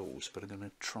breaks the rules, but I'm going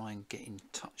to try and get in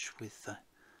touch with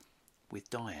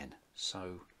Diane.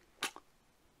 So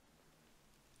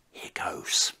here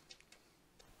goes.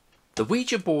 The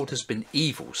Ouija board has been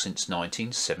evil since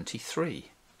 1973.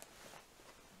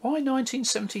 Why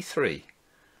 1973?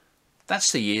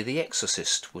 That's the year The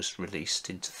Exorcist was released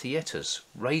into theatres,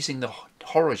 raising the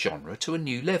horror genre to a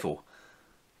new level,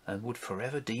 and would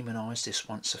forever demonise this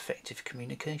once effective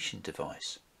communication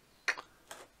device.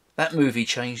 That movie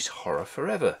changed horror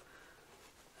forever,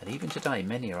 and even today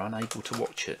many are unable to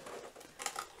watch it.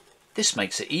 This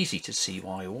makes it easy to see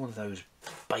why all of those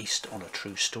based on a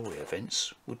true story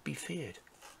events would be feared.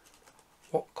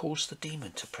 What caused the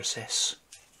demon to possess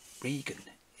Regan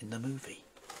in the movie?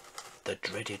 The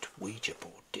dreaded Ouija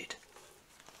board did.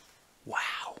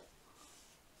 Wow.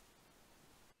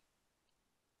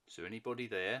 Is there anybody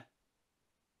there?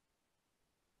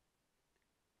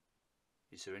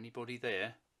 Is there anybody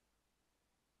there?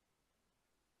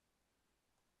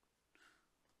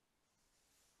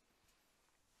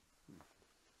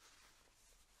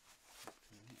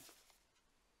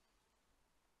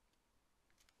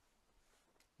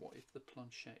 What if the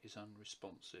planchette is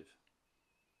unresponsive?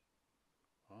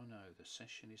 Oh no, the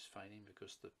session is failing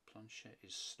because the planchette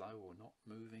is slow or not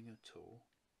moving at all.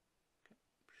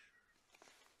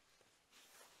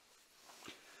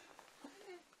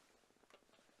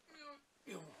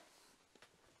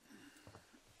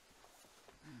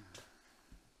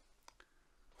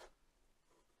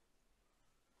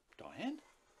 Diane?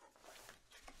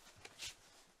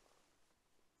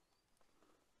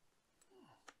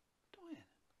 Oh, Diane.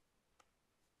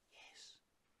 Yes.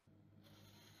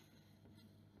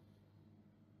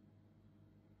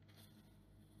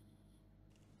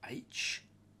 H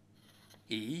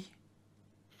E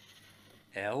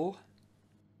L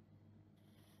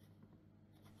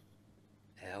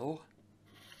L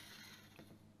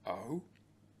O.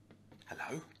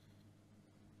 Hello.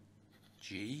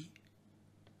 G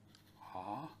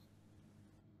R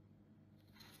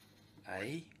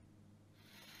A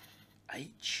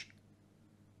H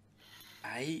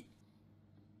A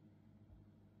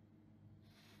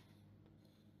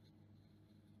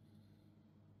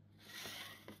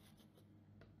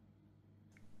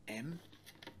M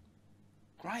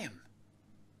Graham.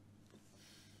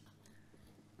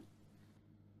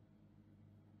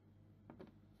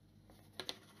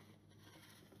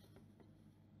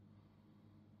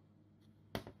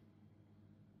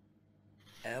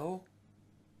 L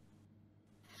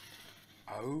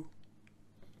O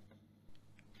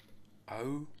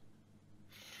O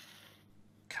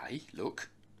K, look.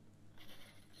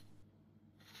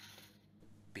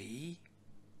 B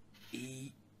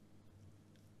E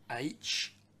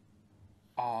H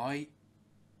I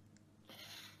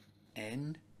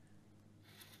N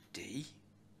D,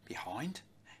 behind.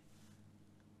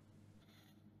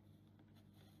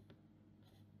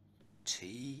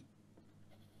 T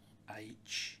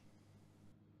H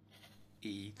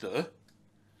E, the.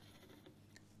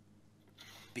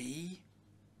 B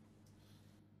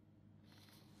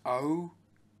O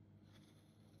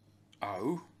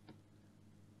O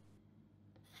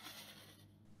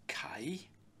K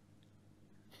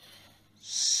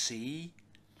C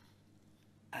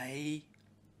A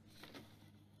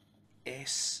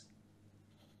S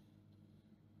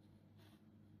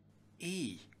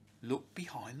E. Look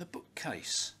behind the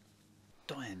bookcase.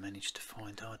 Diane managed to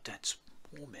find our dad's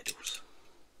war medals.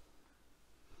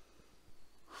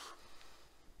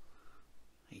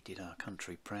 He did our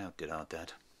country proud, did our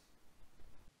dad.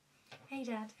 Hey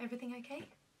Dad, everything okay?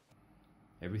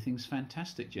 Everything's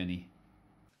fantastic, Jenny.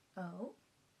 Oh?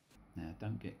 Now,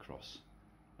 don't get cross.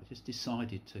 I just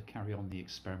decided to carry on the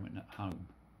experiment at home.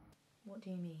 What do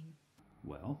you mean?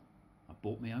 Well, I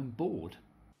bought my own board.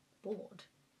 Bored?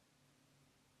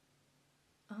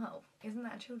 Oh, isn't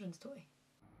that a children's toy?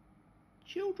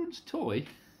 Children's toy?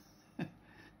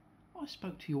 I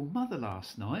spoke to your mother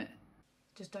last night.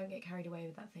 Just don't get carried away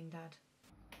with that thing, Dad.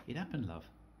 It happened, love.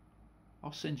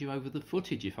 I'll send you over the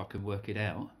footage if I can work it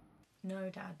out. No,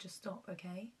 Dad, just stop,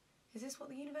 okay? Is this what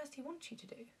the university wants you to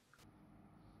do?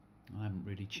 I haven't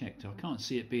really checked. I can't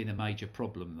see it being a major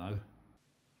problem, though.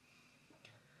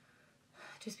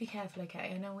 Just be careful,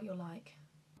 okay? I know what you're like.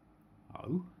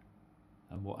 Oh?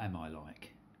 And what am I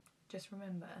like? Just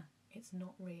remember, it's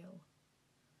not real.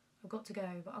 I've got to go,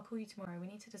 but I'll call you tomorrow. We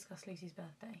need to discuss Lucy's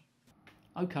birthday.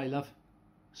 Okay, love.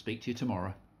 Speak to you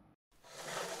tomorrow.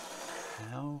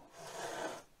 How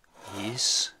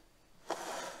is...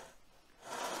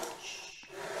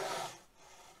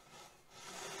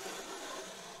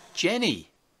 Jenny?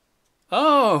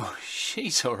 Oh,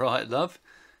 she's all right, love.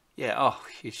 Yeah, oh,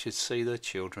 you should see the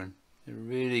children. They're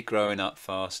really growing up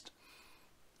fast.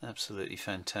 Absolutely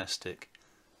fantastic.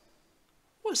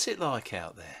 What's it like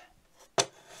out there?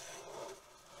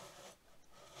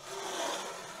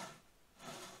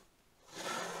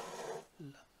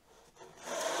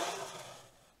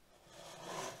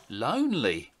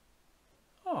 Lonely?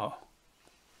 Oh,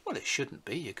 well, it shouldn't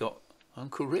be. You got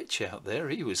Uncle Rich out there.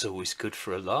 He was always good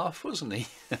for a laugh, wasn't he?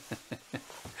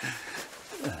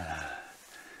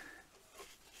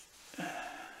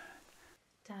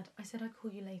 Dad, I said I'd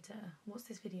call you later. What's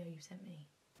this video you sent me?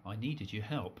 I needed your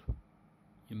help.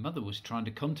 Your mother was trying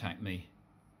to contact me.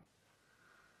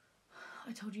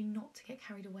 I told you not to get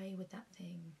carried away with that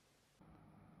thing.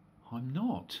 I'm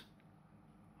not.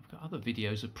 I've got other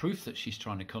videos of proof that she's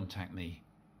trying to contact me.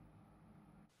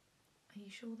 Are you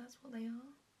sure that's what they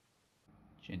are?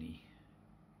 Jenny,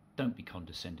 don't be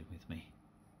condescending with me.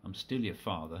 I'm still your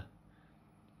father.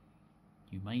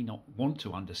 You may not want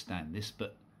to understand this,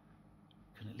 but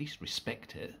you can at least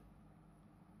respect it.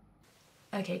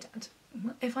 Okay, Dad.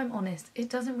 If I'm honest, it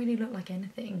doesn't really look like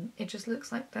anything. It just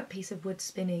looks like that piece of wood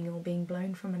spinning or being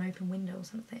blown from an open window or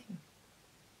something.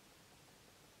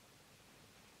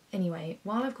 Anyway,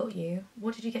 while I've got you,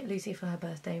 what did you get Lucy for her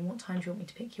birthday and what time do you want me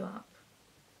to pick you up?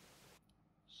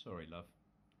 Sorry, love.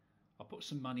 I'll put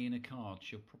some money in a card.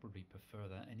 She'll probably prefer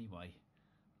that anyway.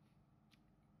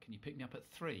 Can you pick me up at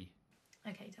 3?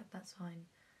 Okay, Dad, that's fine.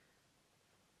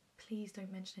 Please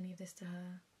don't mention any of this to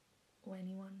her or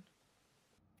anyone.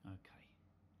 Okay,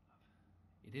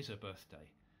 love. It is her birthday.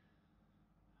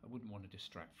 I wouldn't want to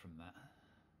distract from that.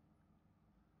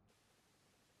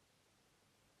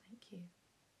 Thank you.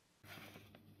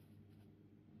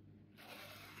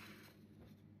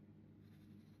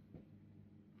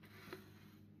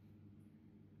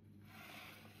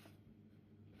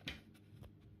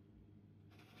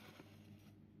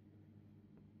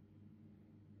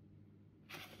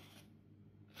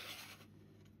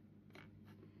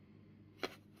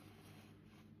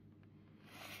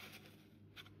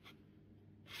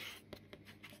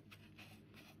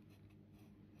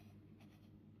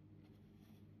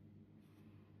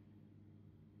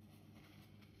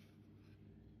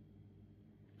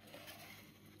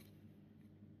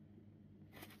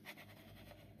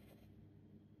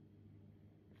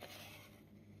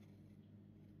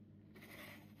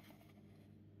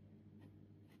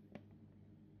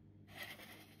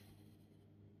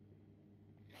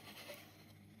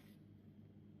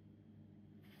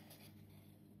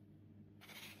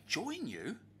 Join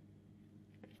you?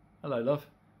 Hello, love.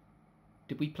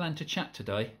 Did we plan to chat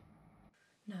today?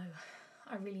 No,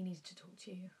 I really needed to talk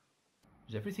to you.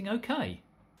 Is everything okay?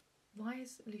 Why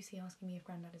is Lucy asking me if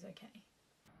Grandad is okay?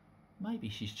 Maybe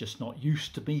she's just not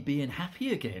used to me being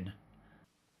happy again.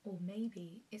 Or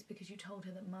maybe it's because you told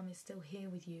her that Mum is still here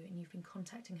with you and you've been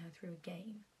contacting her through a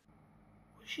game.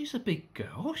 She's a big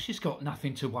girl. She's got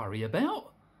nothing to worry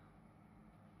about.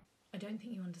 I don't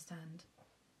think you understand.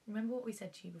 Remember what we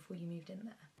said to you before you moved in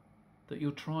there? That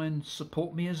you'll try and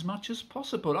support me as much as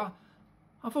possible.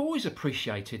 I've always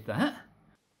appreciated that.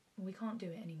 We can't do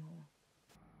it anymore.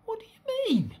 What do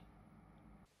you mean?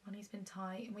 Money's been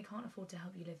tight and we can't afford to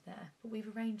help you live there, but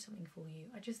we've arranged something for you.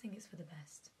 I just think it's for the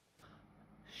best.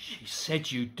 She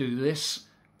said you'd do this.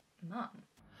 Mum?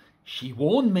 She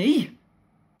warned me.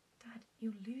 Dad,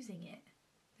 you're losing it.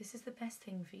 This is the best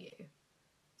thing for you.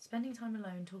 Spending time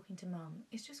alone talking to Mum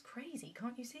is just crazy,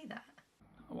 can't you see that?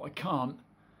 Oh, I can't.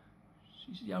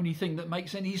 She's the only thing that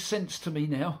makes any sense to me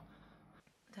now.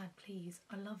 Dad, please,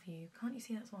 I love you. Can't you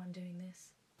see that's why I'm doing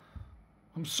this?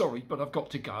 I'm sorry, but I've got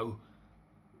to go.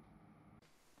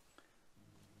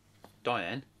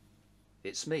 Diane,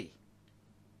 it's me.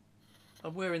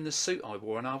 I'm wearing the suit I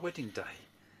wore on our wedding day.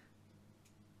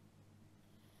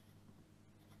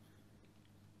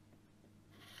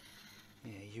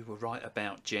 You were right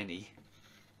about Jenny.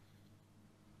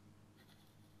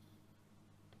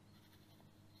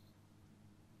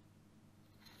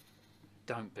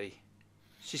 Don't be.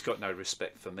 She's got no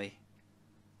respect for me.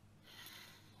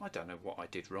 I don't know what I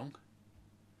did wrong.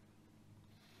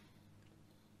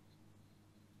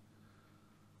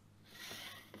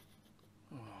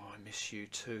 Oh, I miss you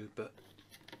too, but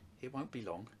it won't be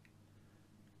long.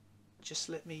 Just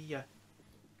let me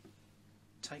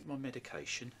take my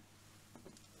medication.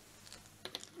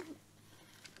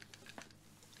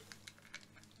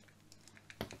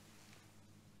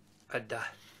 And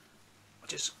I'll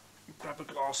just grab a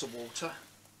glass of water.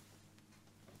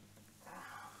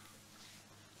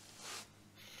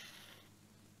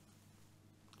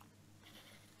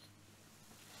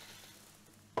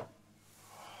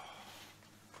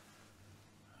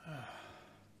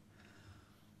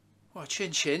 Well,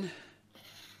 chin chin.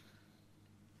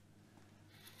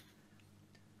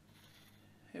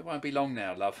 It won't be long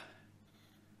now, love.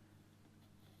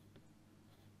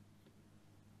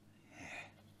 Yeah.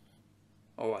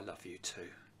 Oh, I love you too.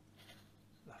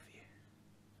 Love you.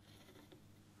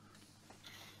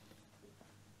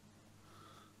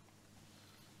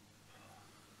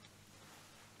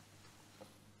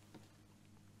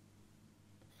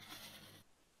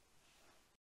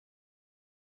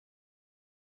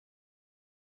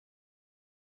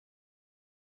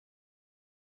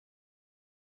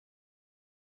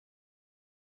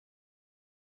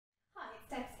 Hi, it's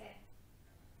Debs here.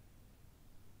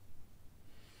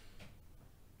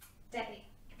 Debbie,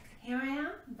 here I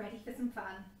am, ready for some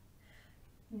fun.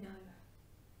 No.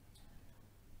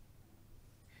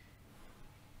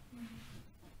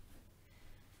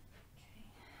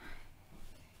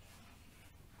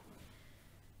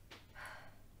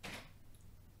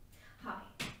 Hi,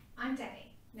 I'm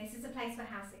Debbie. This is a place for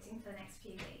house sitting for the next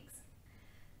few weeks.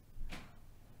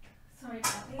 Sorry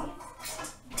about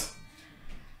these.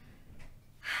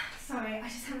 Sorry, I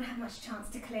just haven't had much chance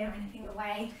to clear anything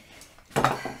away.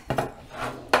 Okay.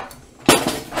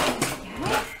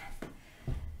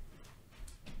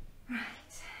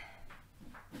 Right.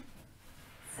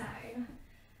 So,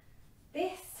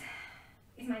 this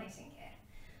is my knitting kit.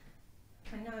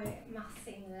 I know it must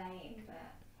seem lame,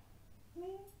 but I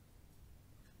mean,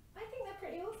 I think they're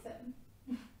pretty awesome.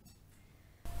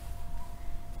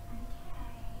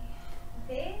 Okay.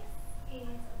 This is when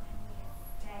we're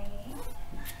staying.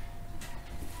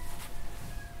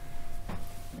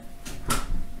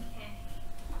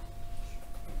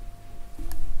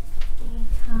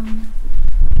 Come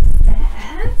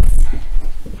upstairs.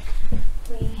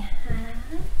 We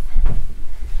have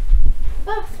a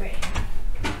bathroom.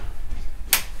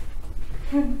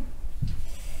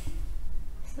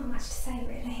 There's not much to say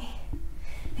really.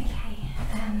 Okay,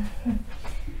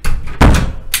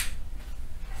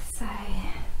 so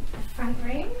the front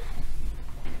room.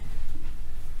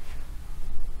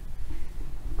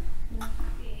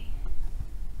 Lovely.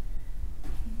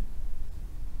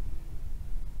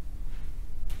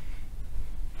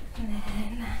 And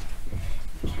then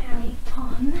carry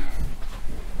on.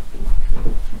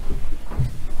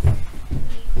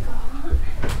 We've got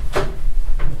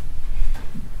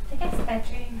the guest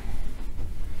bedroom.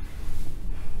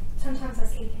 Sometimes I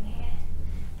sleep in here,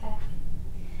 but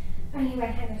only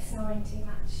when Henry's snoring too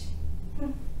much.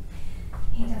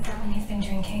 He does that when he's been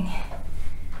drinking.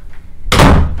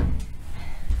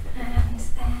 And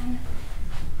then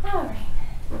our room.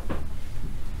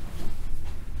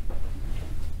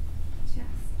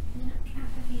 Look at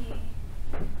the view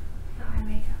that I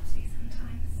wake up to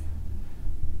sometimes.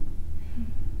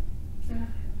 I love it.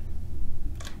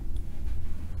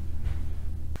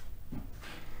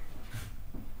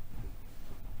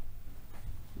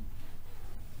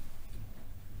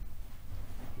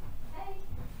 Hey,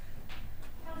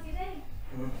 how was your day?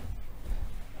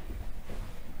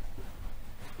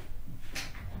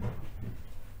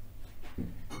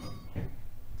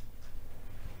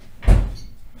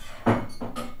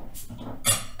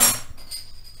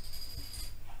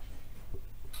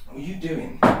 What are you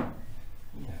doing?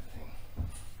 Nothing.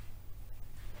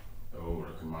 Oh,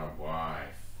 look at my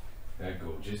wife. They're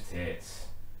gorgeous tits.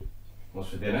 What's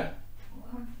for dinner?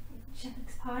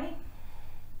 Shepherd's pie.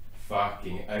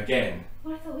 Fucking again.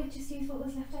 Well, I thought we'd just use what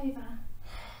was left over.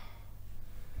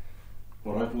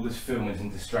 What, I hope all this film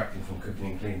isn't distracting from cooking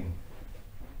and cleaning.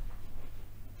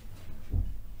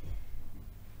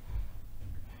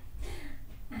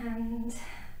 And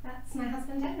that's my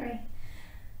husband Henry.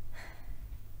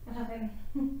 I love him.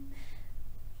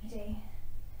 I do.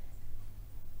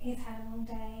 He's had a long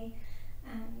day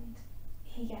and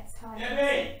he gets tired.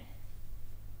 Debbie!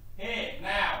 Here,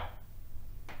 now!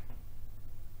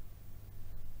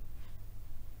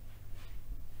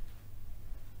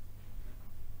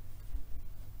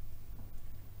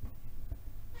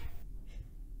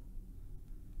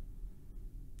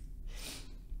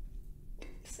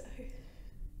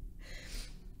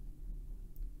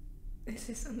 This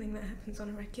is something that happens on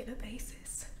a regular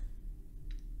basis.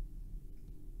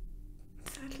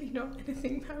 Sadly, not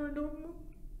anything paranormal.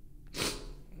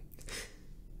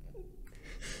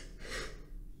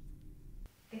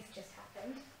 This just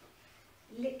happened.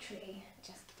 Literally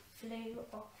just flew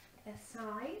off the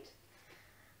side.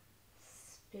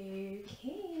 Spooky.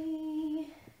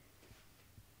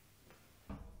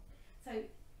 So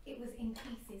it was in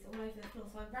pieces all over the floor,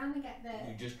 so I ran to get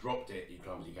the... You just dropped it, you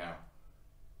clumsy cow.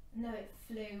 No, it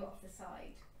flew off the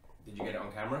side. Did you get it on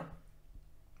camera?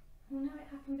 Well, no, it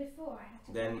happened before. I had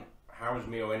to... Then how is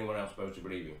me or anyone else supposed to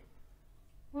believe you?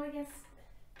 Well, I guess...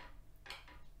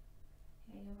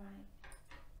 Yeah, you're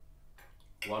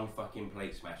right. One fucking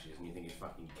plate smashes and you think it's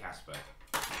fucking Casper.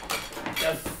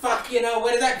 The fuck, you know,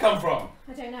 where did that come from?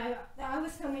 I don't know. I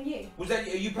was filming you. Was that,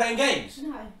 are you playing games?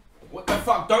 No. What the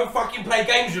fuck? Don't fucking play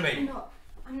games with I'm me! not.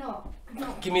 I'm not. I'm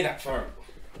not. Give me that phone.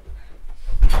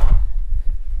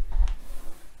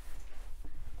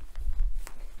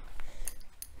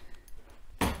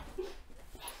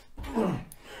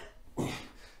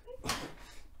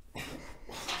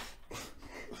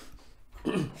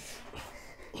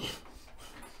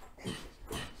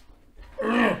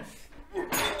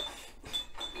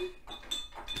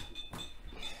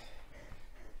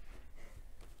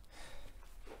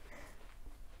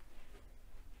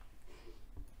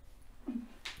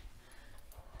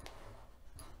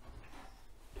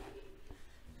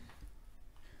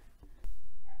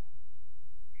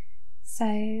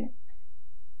 So,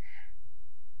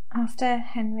 after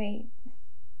Henry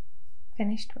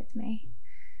finished with me,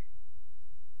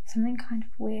 something kind of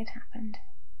weird happened.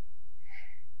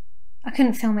 I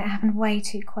couldn't film it, it happened way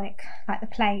too quick, like the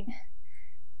plate.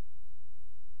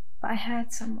 But I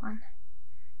heard someone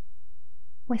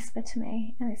whisper to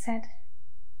me and it said,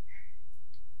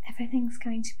 "Everything's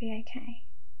going to be okay."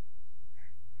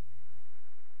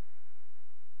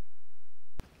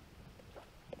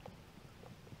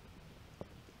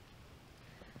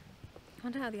 I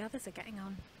wonder how the others are getting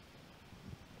on.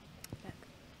 Look.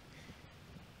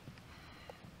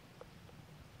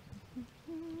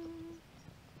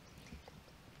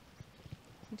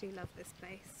 I do love this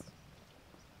place.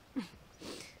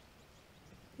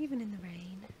 Even in the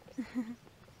rain.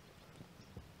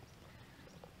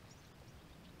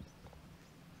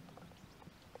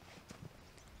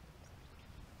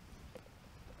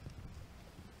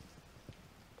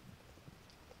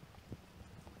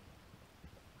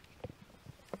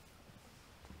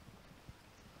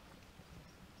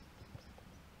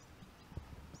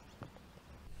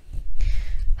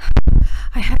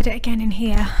 I heard it again in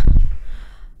here.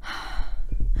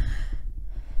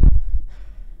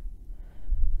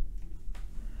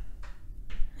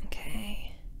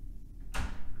 Okay.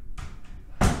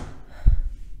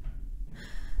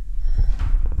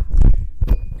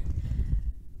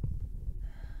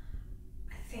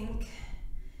 I think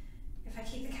if I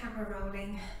keep the camera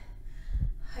rolling,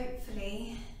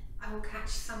 hopefully I will catch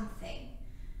something.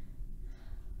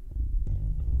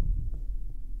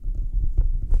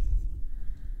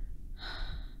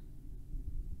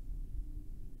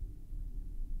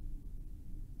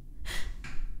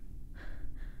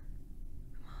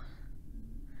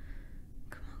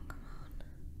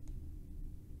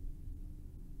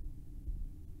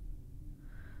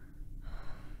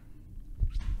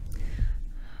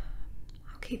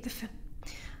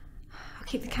 I'll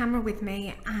keep the camera with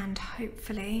me and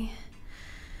hopefully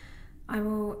I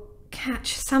will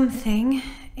catch something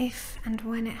if and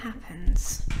when it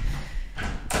happens.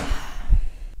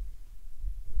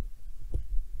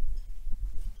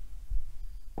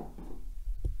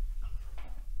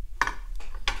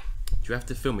 Do you have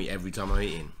to film me every time I'm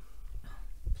eating?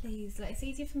 Please, like, it's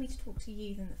easier for me to talk to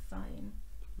you than the phone.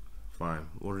 Fine.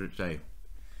 What did it say?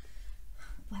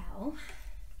 Well,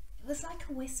 it was like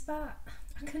a whisper.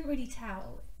 I couldn't really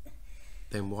tell.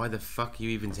 Then why the fuck are you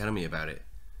even telling me about it?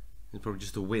 It's probably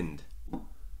just the wind.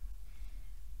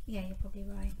 Yeah, you're probably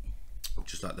right.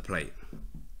 Just like the plate.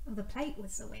 Well, the plate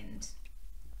was the wind.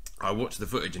 I watched the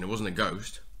footage and it wasn't a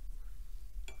ghost.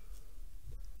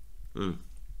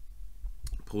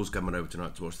 Paul's coming over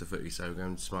tonight to watch the footage, so go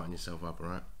and smarten yourself up,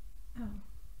 alright? Oh,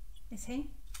 is he?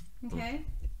 Okay.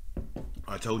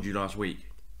 I told you last week.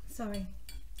 Sorry.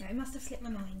 No, it must have slipped my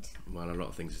mind. Well, a lot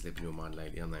of things are slipping your mind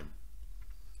lately, aren't they?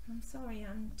 I'm sorry,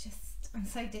 I'm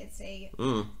so ditzy.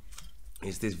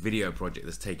 It's this video project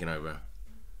that's taken over.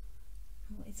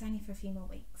 Well, it's only for a few more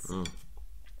weeks.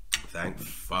 Thank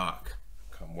fuck.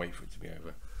 Can't wait for it to be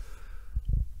over.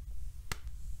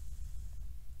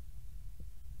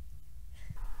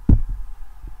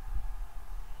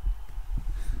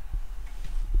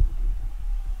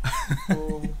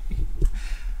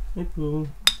 Hey, Paul.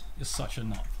 You're such a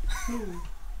nut.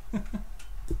 Please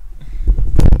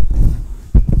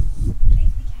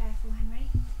be careful, Henry.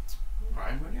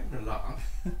 Alright, we're only having a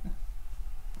laugh.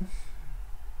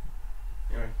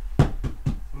 Anyway,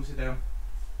 come sit down.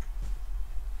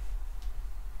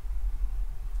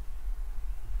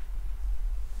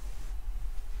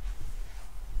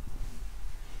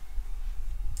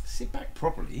 Sit back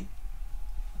properly.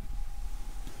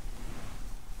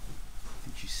 I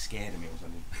think she's scared of me or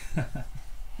something.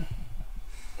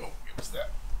 Oh, what was that?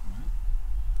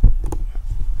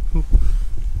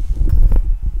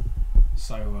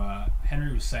 So,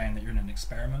 Henry was saying that you're in an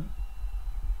experiment.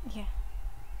 Yeah.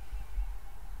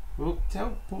 Well,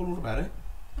 tell Paul all about it.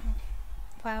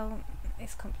 Well,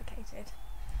 it's complicated.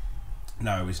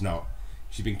 No, it's not.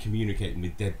 She's been communicating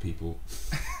with dead people.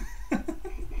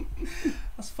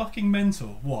 That's fucking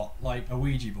mental. What, like a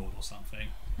Ouija board or something?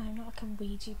 No, not like a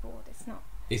Ouija board. It's not.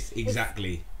 It's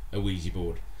exactly a Ouija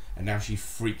board. And now she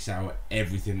freaks out at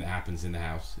everything that happens in the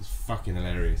house. It's fucking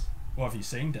hilarious. What have you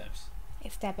seen, Debs?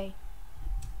 It's Debbie.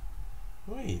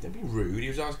 Wait, don't be rude. He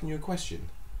was asking you a question.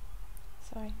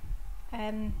 Sorry.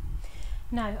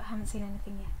 No, I haven't seen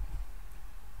anything yet.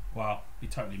 Well, be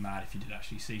totally mad if you did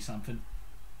actually see something.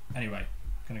 Anyway,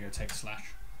 gonna go take a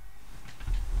slash.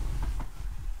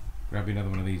 Grab you another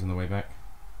one of these on the way back.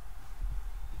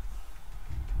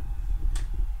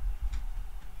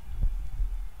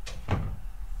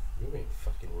 You're being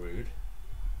fucking rude.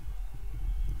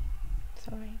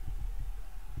 Sorry.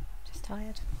 Just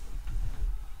tired.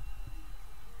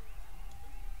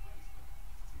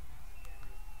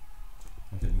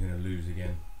 I think you're going to lose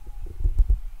again.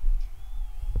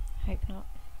 Hope not.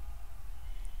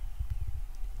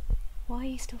 Why are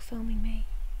you still filming me?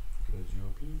 Because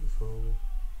you're beautiful.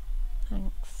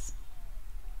 Thanks.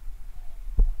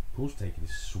 Paul's taking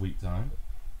his sweet time.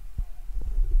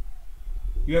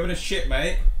 You having a shit,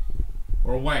 mate?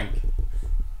 Or a wank?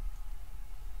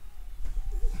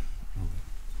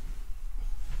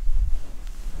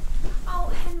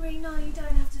 Oh, Henry, no, you don't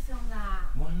have to film that.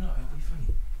 Why not? It'll be funny.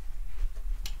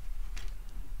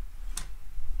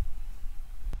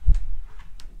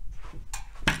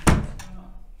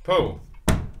 Paul.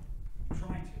 I'm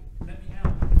trying to. Let me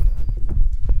out.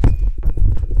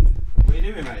 What are you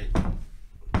doing, mate?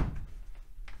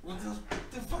 What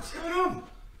the fuck's going on?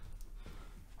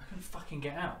 I couldn't fucking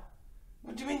get out.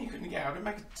 What do you mean you couldn't get out? I didn't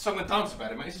make a song and dance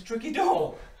about it, mate. It's a tricky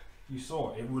door. You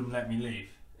saw it. It wouldn't let me leave.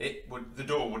 The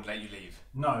door wouldn't let you leave.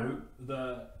 No,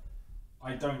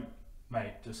 I don't,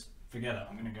 mate. Just forget it.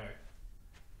 I'm gonna go.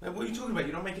 Mate, what are you talking about?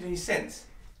 You're not making any sense.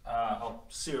 I'll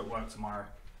see you at work tomorrow.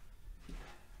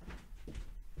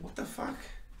 What the fuck?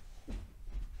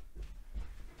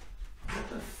 What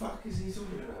the fuck is he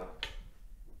talking about?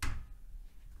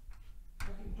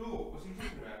 Fucking door. What's he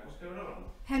talking about? What's going on?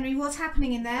 Henry, what's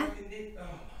happening in there?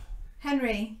 Oh.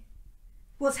 Henry,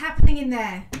 what's happening in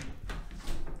there?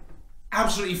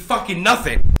 Absolutely fucking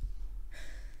nothing.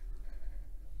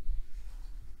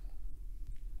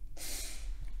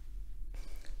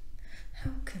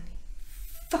 How can he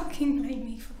fucking blame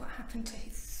me for what happened to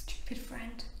his stupid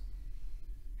friend?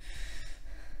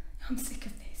 I'm sick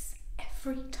of this.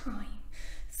 Every time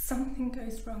something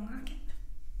goes wrong, I get the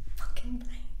fucking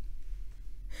blame.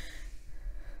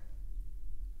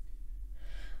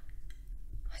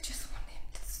 I just want him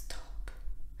to stop.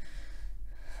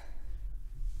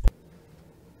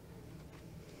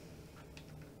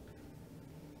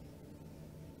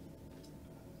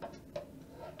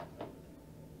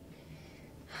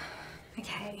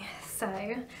 Okay, so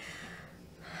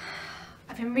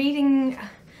I've been reading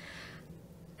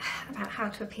about how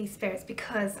to appease spirits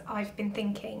because I've been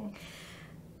thinking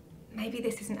maybe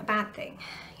this isn't a bad thing.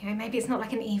 You know, maybe it's not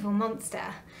like an evil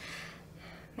monster.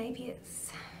 Maybe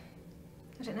it's,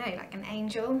 I don't know, like an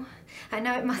angel. I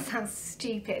know it must sound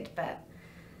stupid, but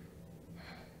I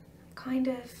kind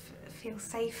of feel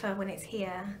safer when it's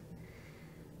here.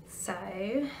 So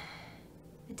I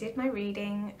did my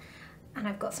reading and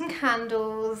I've got some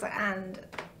candles and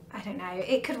I don't know,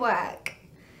 it could work.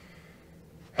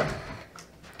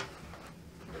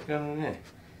 What's going on here?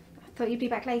 I thought you'd be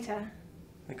back later.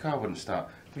 The car wouldn't start.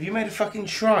 Have you made a fucking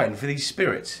shrine for these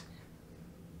spirits?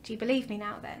 Do you believe me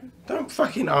now then? Don't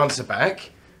fucking answer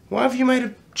back. Why have you made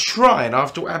a shrine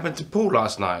after what happened to Paul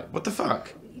last night? What the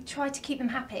fuck? You tried to keep them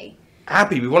happy.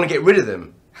 Happy, we want to get rid of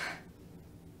them.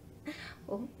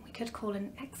 Well, we could call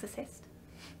an exorcist.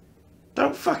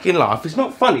 Don't fucking laugh, it's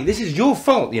not funny. This is your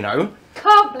fault, you know.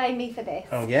 Can't blame me for this.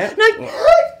 Oh, yeah? No.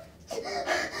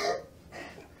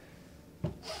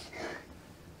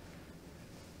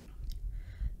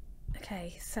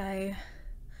 Okay, so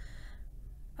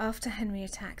after Henry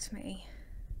attacked me,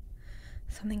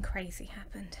 Something crazy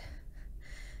happened.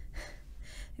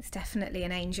 It's definitely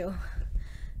an angel.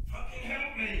 Fucking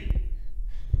help me!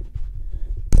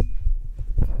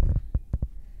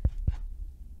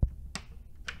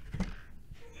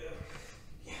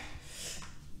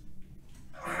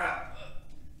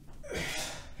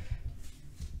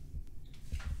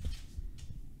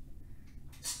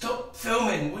 Stop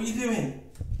filming! What are you doing?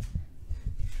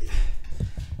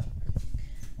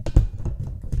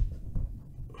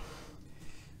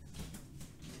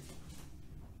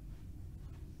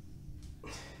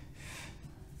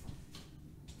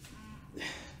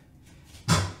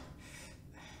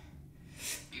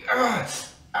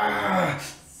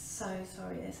 So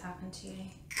sorry this happened to you.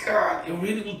 God, you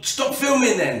really will stop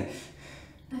filming then.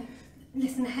 No,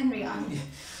 listen, Henry, I'm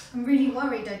really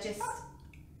worried. I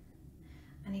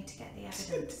need to get the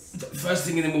evidence. First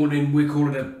thing in the morning, we're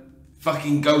calling a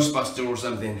fucking Ghostbuster or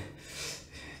something.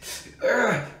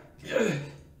 I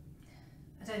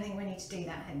don't think we need to do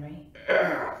that, Henry.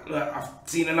 Look, I've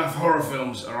seen enough horror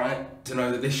films, alright, to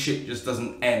know that this shit just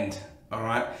doesn't end,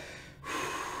 alright?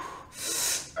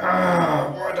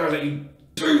 Why don't I let you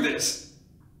do this?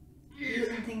 You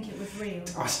didn't think it was real?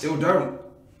 I still don't,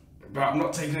 but I'm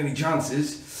not taking any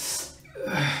chances.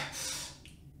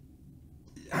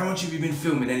 How much have you been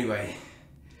filming anyway?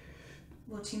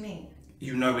 What do you mean?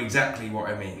 You know exactly what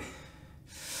I mean.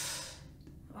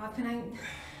 I've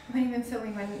only been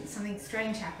filming when something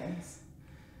strange happens.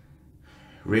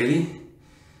 Really?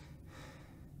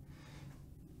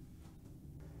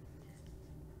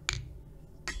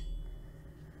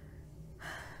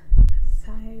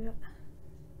 So,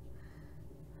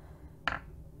 I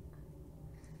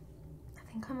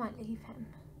think I might leave him.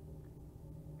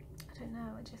 I don't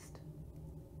know, I just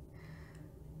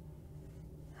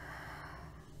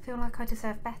feel like I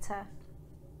deserve better.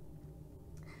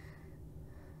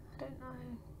 I don't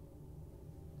know.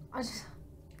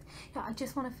 I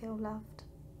just want to feel loved.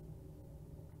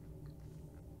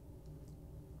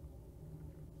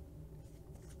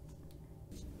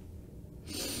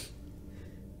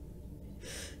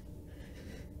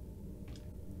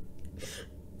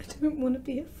 I don't want to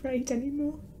be afraid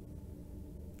anymore.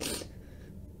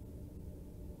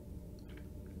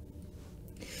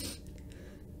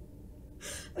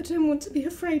 I don't want to be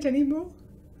afraid anymore.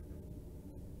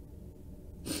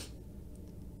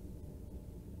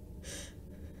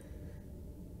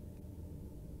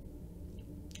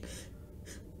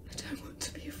 I don't want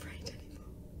to be afraid anymore.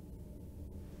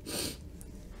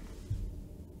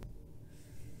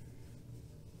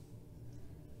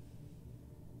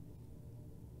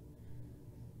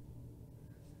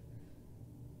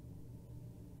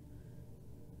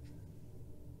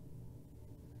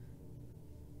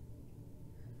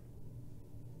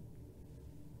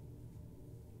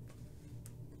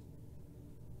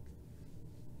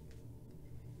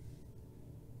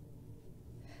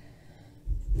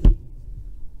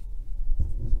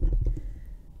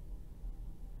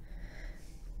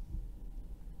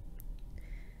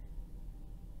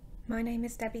 My name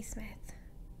is Debbie Smith,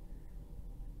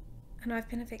 and I've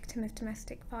been a victim of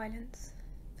domestic violence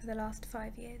for the last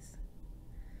 5 years.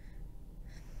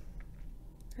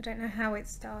 I don't know how it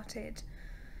started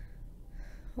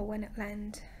or when it'll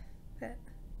end, but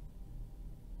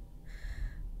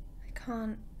I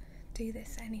can't do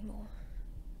this anymore.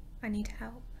 I need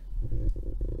help.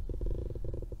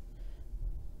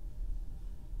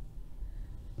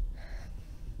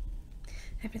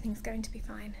 Everything's going to be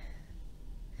fine.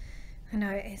 I know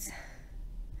it is.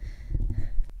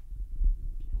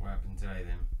 What happened today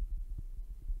then?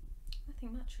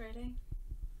 Nothing much really.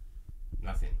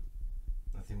 Nothing.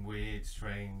 Nothing weird,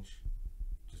 strange.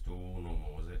 Just all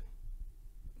normal, was it?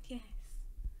 Yes.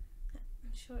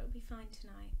 I'm sure it'll be fine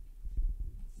tonight.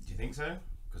 Do you think so?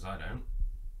 Because I don't.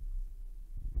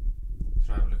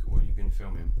 Shall I have a look at what you've been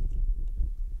filming?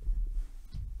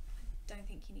 I don't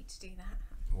think you need to do that.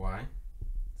 Why?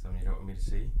 Something you don't want me to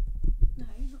see? No,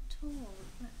 not at all.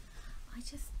 I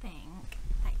just think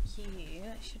that you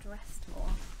should rest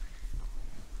more.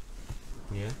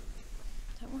 Yeah?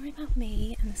 Don't worry about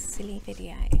me and the silly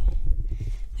video.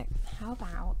 Look, how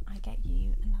about I get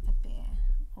you another beer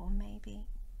or maybe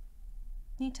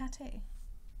new tattoo?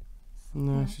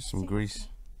 No, it's just some grease.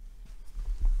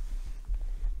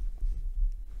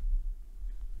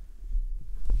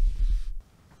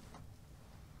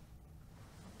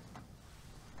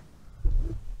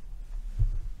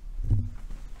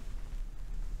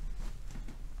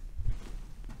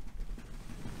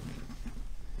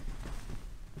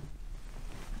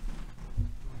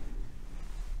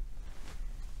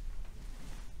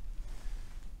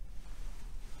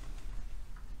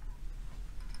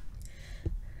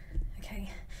 Okay,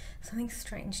 Something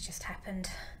strange just happened.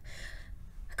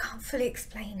 I can't fully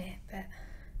explain it, but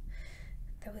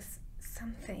there was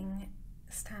something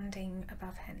standing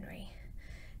above Henry.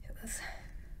 It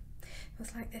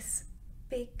was like this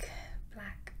big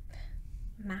black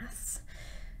mass.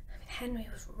 I mean, Henry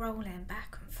was rolling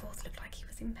back and forth, looked like he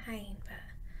was in pain, but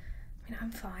I mean,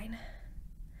 I'm fine.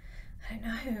 I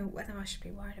don't know whether I should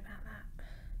be worried about that.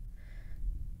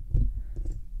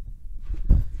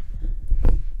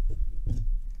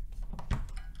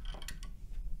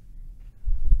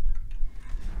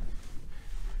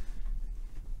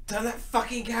 Turn that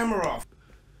fucking camera off!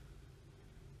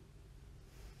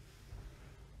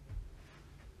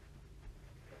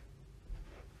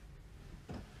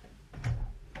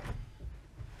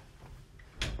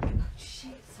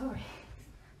 Shit, sorry.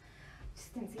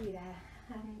 Just didn't see you there.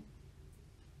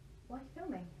 Why are you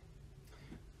filming?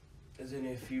 There's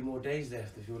only a few more days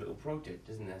left of your little project,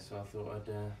 isn't there? So I thought I'd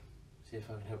see if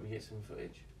I can help you get some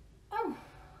footage. Oh,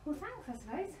 well thanks, I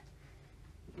suppose.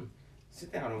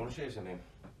 Sit down, I want to show you something.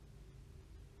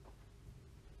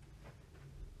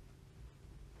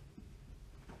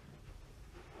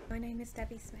 My name is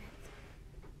Debbie Smith,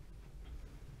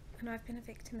 and I've been a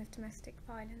victim of domestic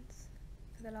violence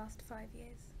for the last 5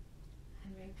 years.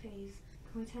 Henry, please,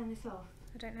 can we turn this off?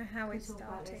 I don't know how Can we it talk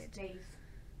about this, started please?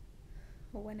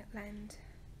 or when it landed,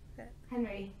 but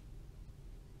Henry.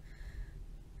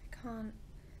 I can't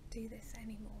do this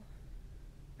anymore.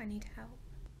 I need help.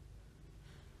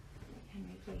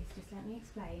 Henry, please, just let me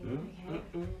explain, okay?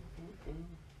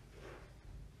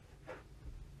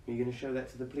 Are you going to show that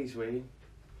to the police, were you?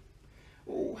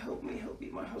 Oh, help me,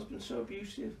 my husband's so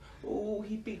abusive. Oh,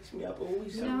 he beats me up. Oh,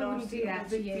 he's so nasty. No, I wouldn't do that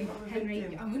to you,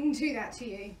 Henry. I wouldn't do that to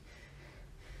you.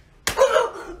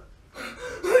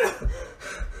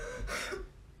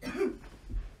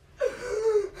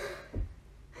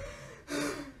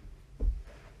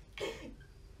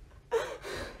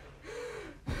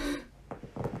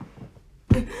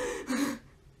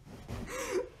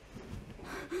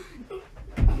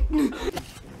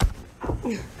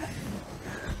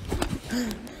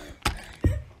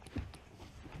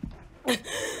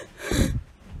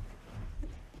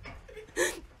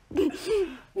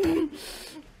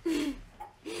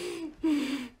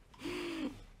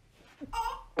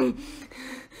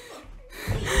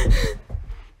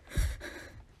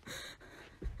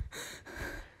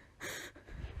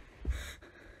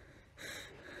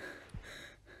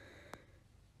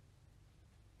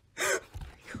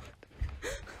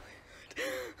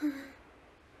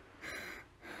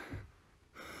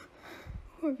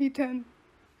 What have you done?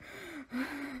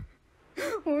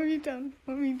 What have you done?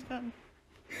 What have you done?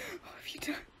 What have you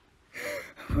done?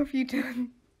 What have you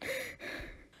done?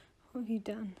 What have you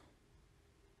done?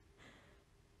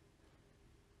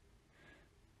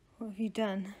 What have you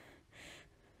done?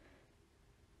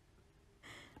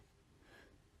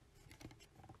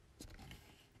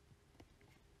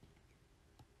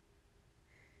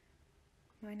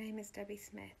 My name is Debbie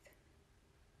Smith,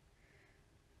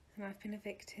 and I've been a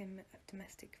victim of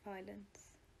domestic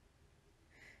violence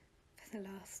for the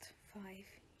last 5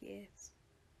 years.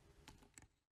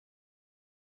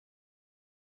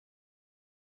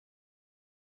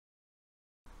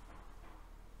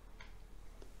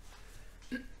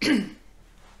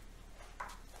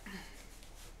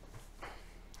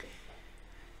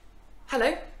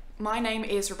 Hello, my name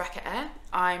is Rebecca Eyre.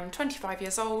 I'm 25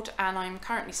 years old and I'm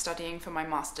currently studying for my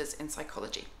Masters in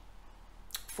Psychology.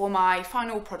 For my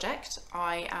final project,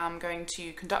 I am going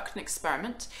to conduct an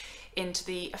experiment into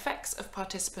the effects of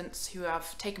participants who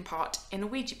have taken part in a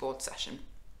Ouija board session.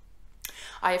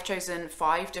 I have chosen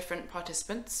 5 different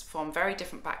participants from very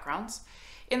different backgrounds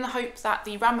in the hope that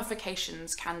the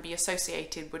ramifications can be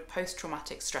associated with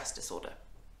post-traumatic stress disorder.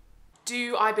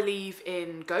 Do I believe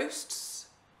in ghosts,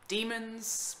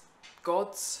 demons,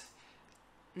 gods?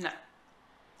 No.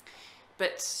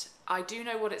 But I do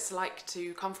know what it's like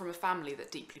to come from a family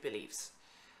that deeply believes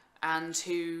and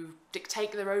who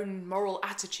dictate their own moral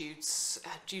attitudes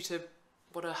due to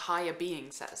what a higher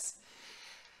being says.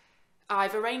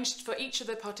 I've arranged for each of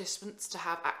the participants to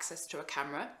have access to a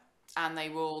camera, and they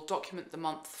will document the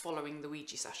month following the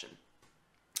Ouija session.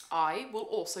 I will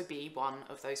also be one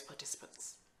of those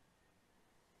participants.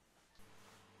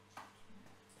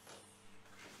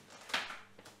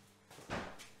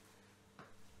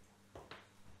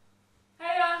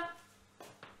 Heya!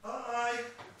 Hi!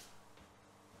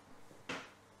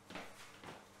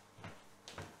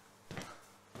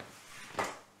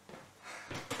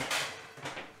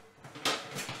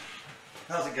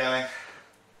 How's it going?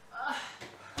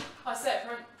 I set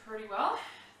it pretty well.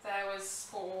 There was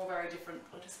 4 very different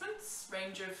participants,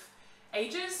 range of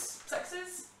ages,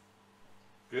 sexes,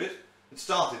 Good. It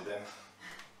started then.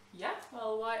 Yeah,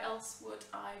 well, why else would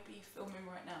I be filming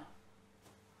right now?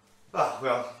 Ah,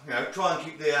 well, you know, try and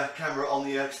keep the camera on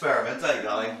the experiment, eh,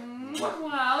 darling?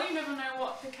 Well, you never know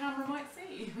what the camera might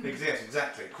see. Yes,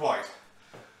 exactly, quite.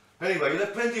 Anyway, you'll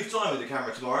have plenty of time with the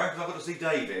camera tomorrow, because I've got to see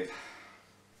David.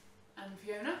 And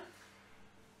Fiona?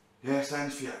 Yes,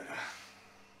 and Fiona.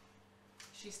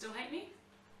 She still hate me?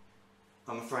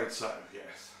 I'm afraid so,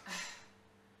 yes.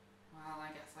 Well, I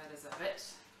guess I deserve it.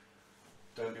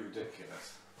 Don't be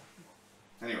ridiculous.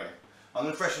 Anyway, I'm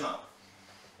going to freshen up.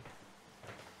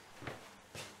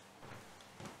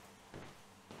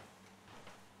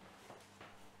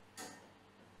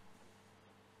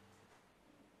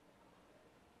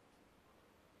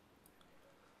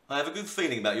 I have a good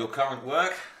feeling about your current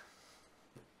work.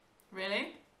 Really?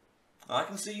 I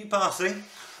can see you passing.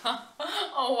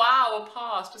 Oh wow, a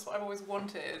pass, just what I've always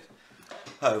wanted.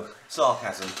 Oh,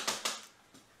 sarcasm.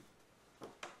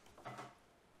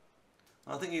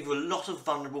 I think you've a lot of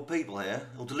vulnerable people here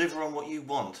who'll deliver on what you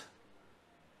want.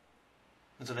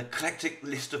 There's an eclectic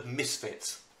list of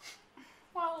misfits.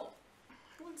 Well,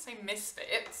 I wouldn't say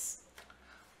misfits.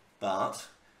 But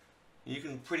you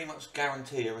can pretty much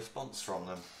guarantee a response from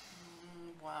them.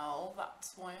 Well,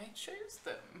 that's why I chose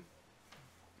them.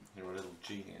 You're a little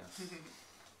genius.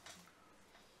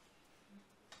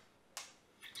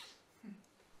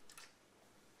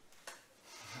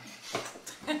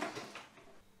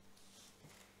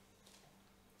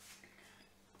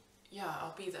 Yeah,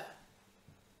 I'll be there.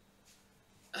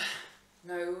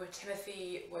 No,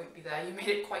 Timothy won't be there. You made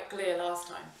it quite clear last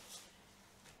time.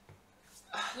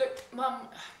 Look, Mum,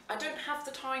 I don't have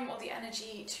the time or the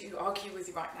energy to argue with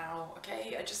you right now,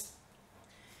 okay? I just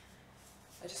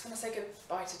want to say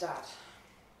goodbye to Dad.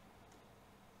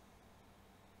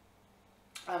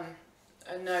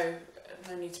 No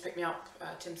need to pick me up.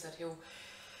 Tim said he'll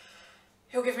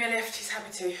give me a lift. He's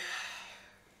happy to.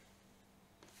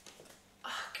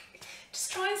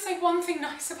 Just try and say one thing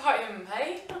nice about him,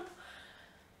 hey?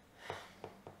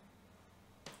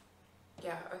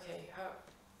 Yeah. Okay.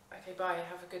 Okay. Bye.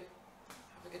 Have a good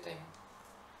day.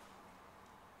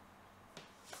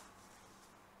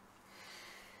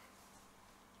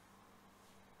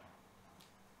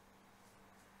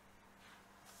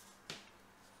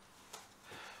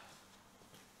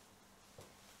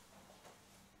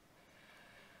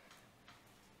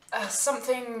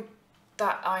 Something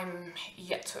that I'm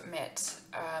yet to admit.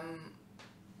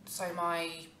 So my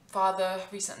father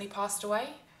recently passed away.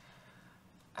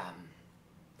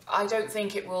 I don't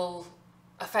think it will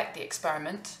affect the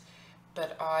experiment,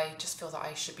 but I just feel that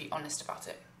I should be honest about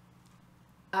it.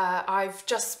 I've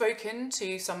just spoken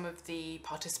to some of the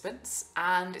participants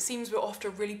and it seems we're off to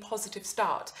a really positive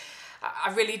start.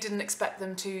 I really didn't expect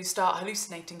them to start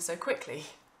hallucinating so quickly.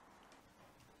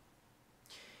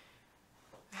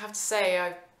 I have to say,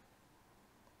 I've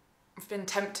been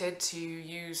tempted to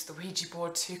use the Ouija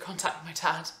board to contact my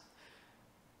dad.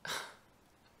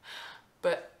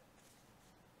 But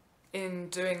in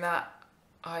doing that,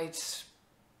 I'd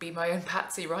be my own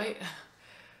patsy, right?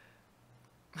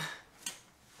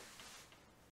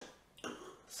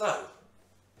 So,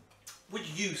 would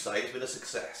you say it's been a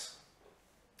success?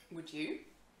 Would you?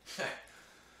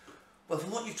 Well, from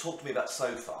what you've talked to me about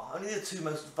so far, only the two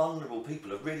most vulnerable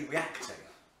people are really reacting.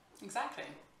 Exactly.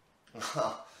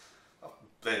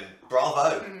 Then,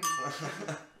 bravo!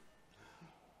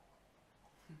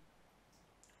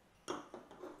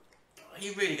 Are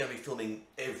you really going to be filming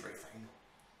everything?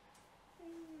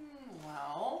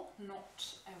 Well, not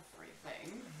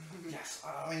everything. Yes,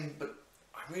 I mean, but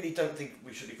I really don't think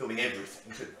we should be filming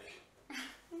everything, should we?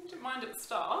 You didn't mind at the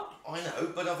start. I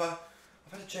know, but I've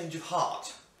had a change of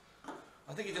heart.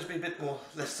 I think you'd just be a bit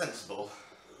less sensible.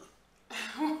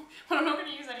 Well, I'm not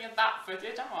going to use any of that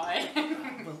footage, am I?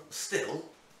 Well, still,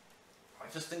 I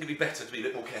just think it'd be better to be a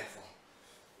bit more careful.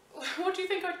 What do you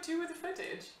think I'd do with the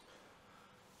footage?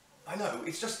 I know,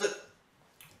 it's just that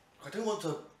I don't want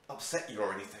to upset you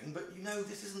or anything, but you know,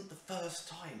 this isn't the first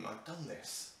time I've done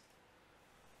this.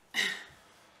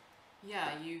 Yeah,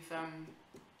 you've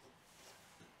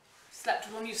slept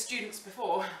with one of your students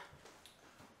before.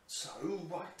 So,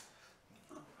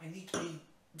 I need to be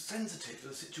sensitive to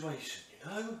the situation, you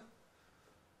know?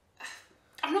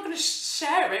 I'm not going to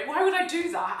share it. Why would I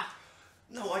do that?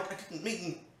 No, I didn't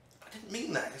mean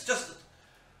that. It's just that...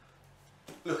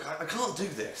 Look, I can't do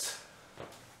this.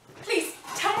 Please,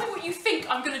 tell me what you think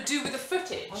I'm going to do with the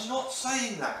footage. I'm not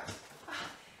saying that.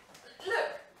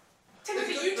 Look,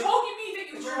 Timothy, you told me that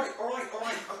you It's were... all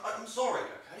right. I'm sorry,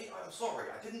 okay? I'm sorry.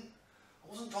 I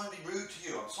wasn't trying to be rude to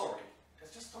you. I'm sorry.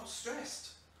 It's just I was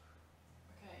stressed.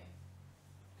 Okay.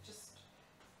 I just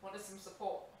want wanted some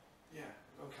support. Yeah,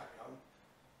 okay,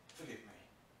 forgive me.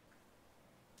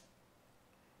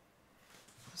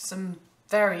 Some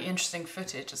very interesting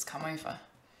footage has come over.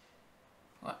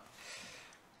 What?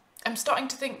 I'm starting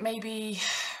to think maybe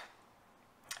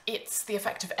it's the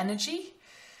effect of energy.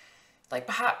 Like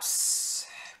perhaps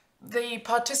the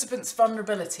participants'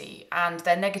 vulnerability and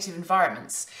their negative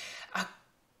environments are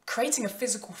creating a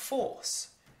physical force.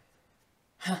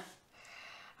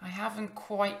 I haven't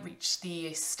quite reached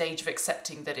the stage of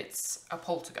accepting that it's a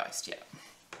poltergeist yet.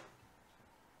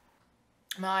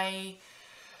 My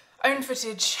own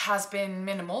footage has been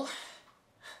minimal.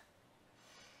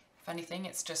 If anything,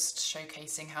 it's just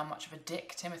showcasing how much of a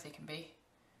dick Timothy can be.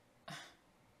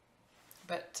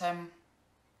 But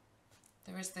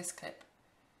there is this clip.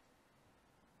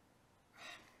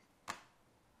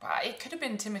 It could have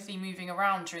been Timothy moving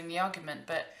around during the argument,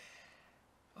 but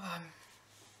I'm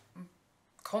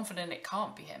confident it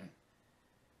can't be him.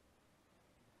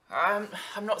 I'm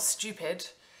not stupid.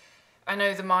 I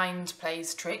know the mind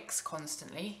plays tricks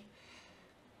constantly.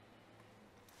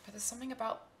 But there's something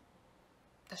about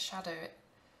the shadow. It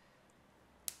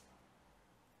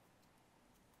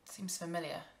seems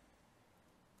familiar.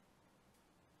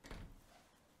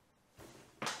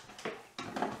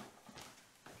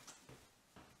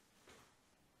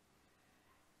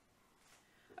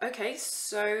 Okay,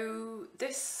 so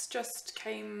this just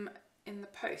came in the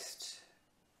post.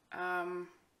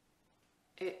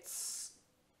 It's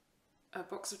a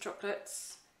box of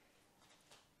chocolates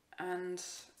and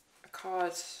a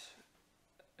card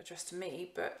addressed to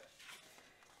me, but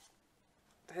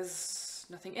there's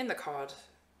nothing in the card.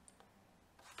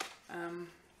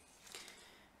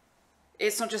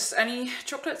 It's not just any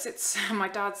chocolates, it's my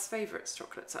dad's favourite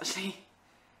chocolates, actually.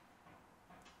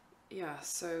 Yeah,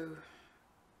 so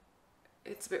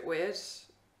it's a bit weird.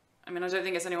 I mean, I don't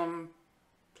think it's anyone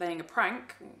playing a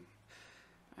prank.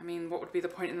 I mean, what would be the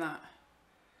point in that?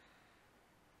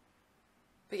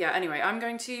 But yeah, anyway, I'm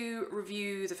going to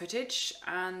review the footage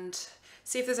and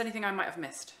see if there's anything I might have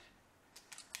missed.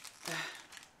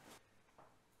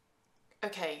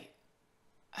 Okay,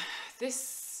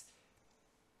 this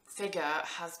figure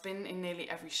has been in nearly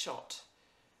every shot.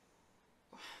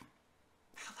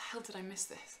 How the hell did I miss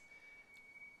this?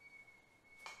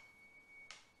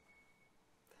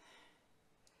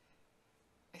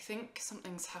 I think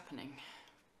something's happening.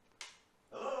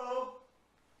 Hello?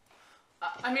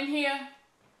 I'm in here.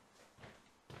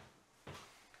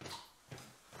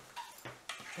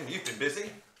 You've been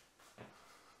busy.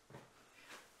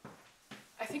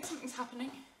 I think something's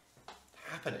happening.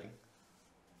 Happening?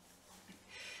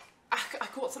 I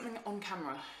caught something on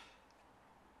camera.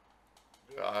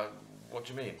 What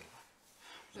do you mean?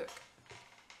 Look.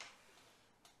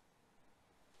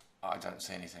 I don't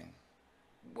see anything.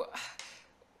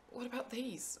 What about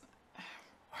these?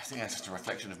 I think that's just a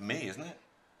reflection of me, isn't it?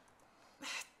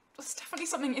 There's definitely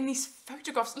something in these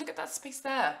photographs. Look at that space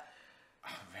there. Oh,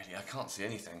 really, I can't see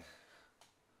anything.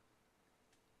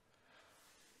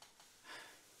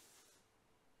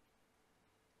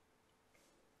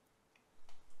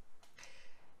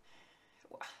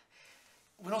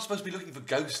 We're not supposed to be looking for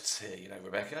ghosts here, you know,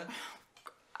 Rebecca.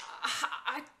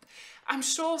 I'm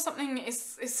sure something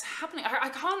is happening. I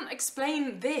can't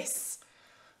explain this.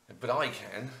 But I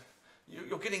can.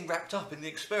 You're getting wrapped up in the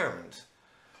experiment.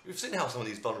 You've seen how some of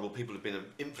these vulnerable people have been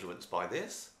influenced by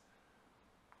this.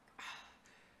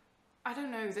 I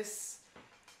don't know, this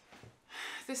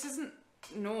isn't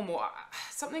normal.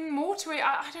 Something more to it,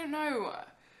 I don't know.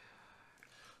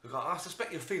 Look, I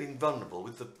suspect you're feeling vulnerable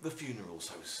with the funeral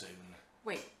so soon.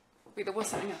 Wait, there was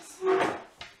something else.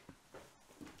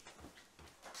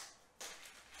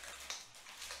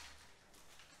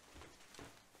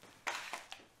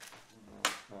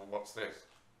 What's this?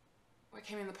 What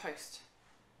came in the post?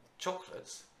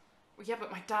 Chocolates? Well, yeah,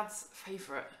 but my dad's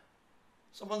favourite.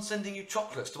 Someone's sending you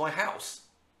chocolates to my house?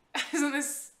 Isn't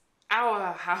this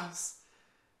our house?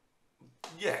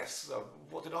 Yes.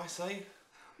 What did I say?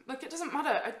 Look, it doesn't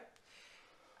matter.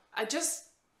 I just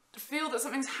feel that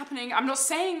something's happening. I'm not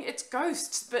saying it's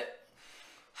ghosts, but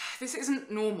this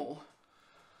isn't normal.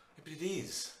 Yeah, but it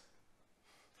is.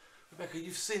 Rebecca,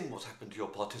 you've seen what's happened to your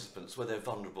participants where they're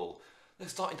vulnerable. They're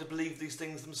starting to believe these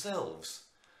things themselves.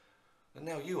 And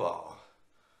now you are.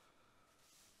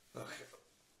 Look,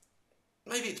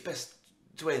 maybe it's best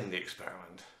to end the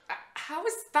experiment. How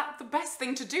is that the best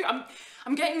thing to do?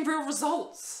 I'm getting real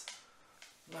results.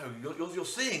 No, you're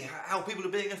seeing how people are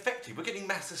being affected. We're getting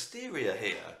mass hysteria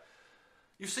here.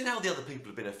 You've seen how the other people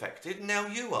have been affected, and now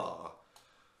you are.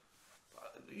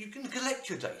 You can collect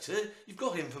your data, you've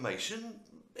got information,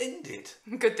 end it.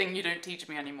 Good thing you don't teach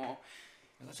me anymore.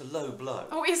 That's a low blow.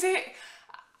 Oh, is it?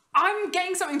 I'm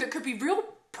getting something that could be real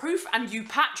proof and you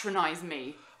patronise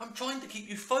me. I'm trying to keep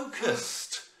you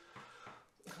focused.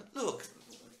 Look,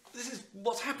 this is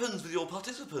what happens with your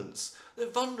participants. They're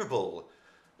vulnerable.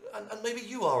 And maybe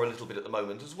you are a little bit at the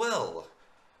moment as well.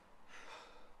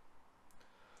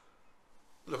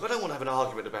 Look, I don't want to have an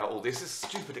argument about all this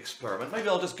stupid experiment. Maybe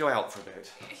I'll just go out for a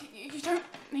bit. You don't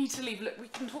need to leave. Look, we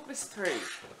can talk this through.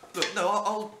 Look,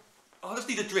 no, I'll just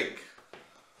need a drink.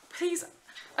 Please,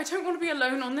 I don't want to be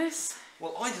alone on this.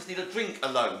 Well, I just need a drink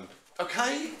alone,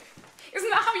 okay? Isn't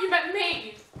that how you met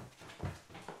me?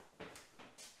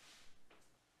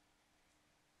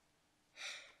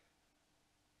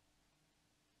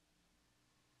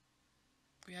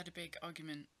 We had a big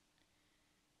argument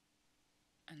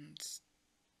and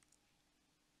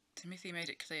Timothy made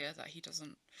it clear that he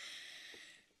doesn't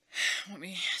want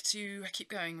me to keep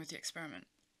going with the experiment.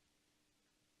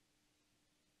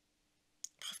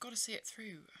 But I've got to see it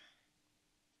through.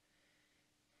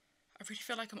 I really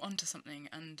feel like I'm onto something,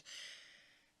 and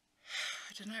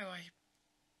I don't know, I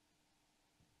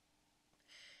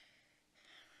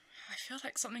feel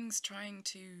like something's trying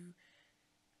to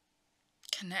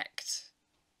connect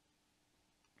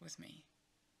with me.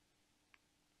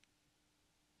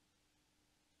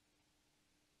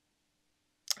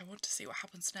 I want to see what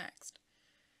happens next.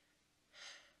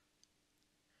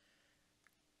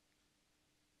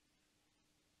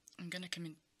 I'm gonna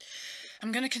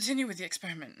continue with the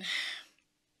experiment.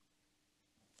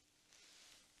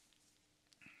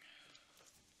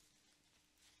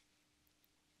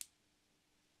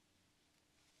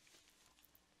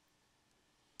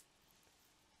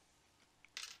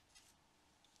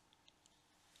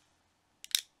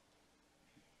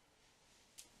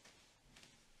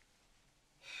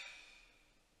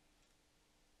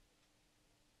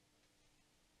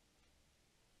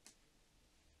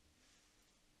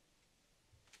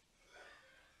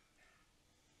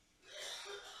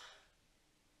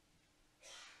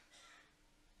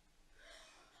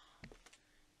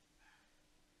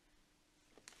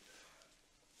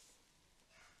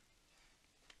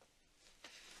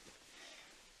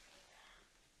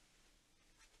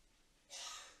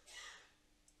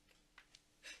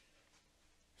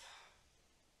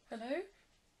 Hello?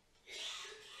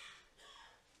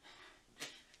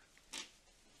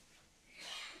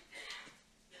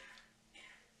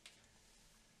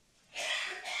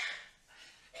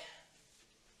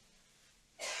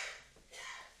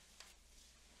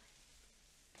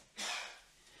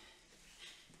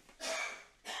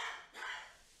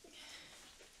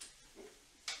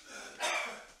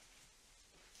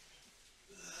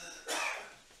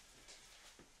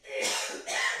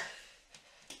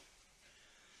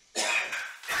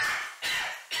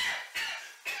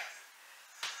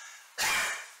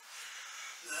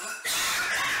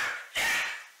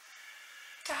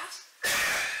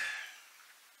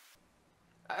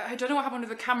 I don't know what happened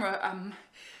with the camera. I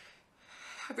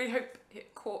really hope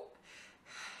it caught.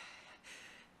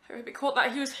 I hope it caught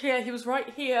that he was here. He was right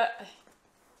here. It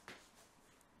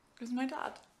was my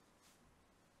dad.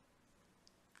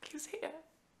 He was here.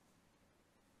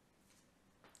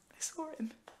 I saw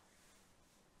him.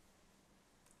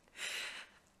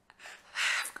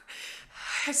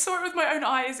 I saw it with my own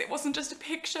eyes. It wasn't just a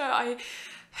picture. I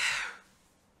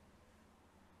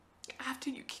have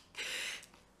to.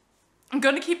 I'm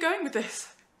going to keep going with this.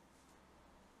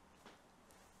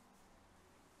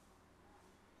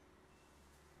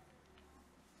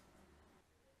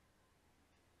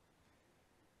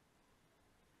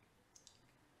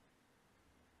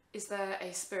 Is there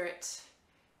a spirit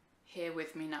here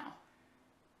with me now?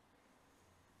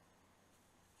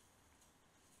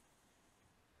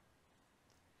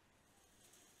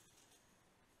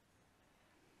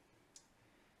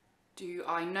 Do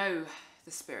I know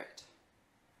the spirit?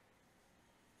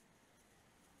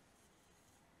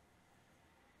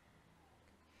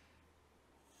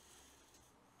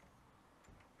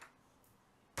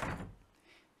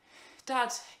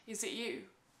 Dad, is it you?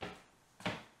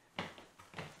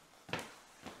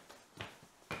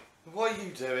 What are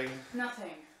you doing?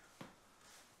 Nothing.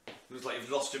 Looks like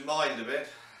you've lost your mind a bit.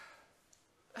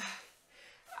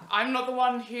 I'm not the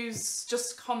one who's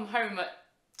just come home at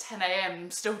 10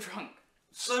 AM still drunk.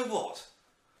 So what?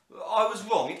 I was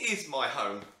wrong. It is my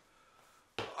home.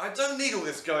 I don't need all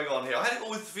this going on here. I had it all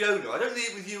with Fiona. I don't need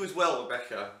it with you as well,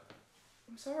 Rebecca.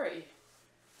 I'm sorry.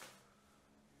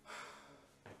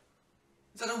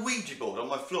 Is that a Ouija board on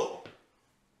my floor?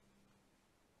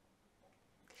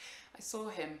 I saw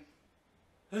him.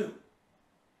 Who?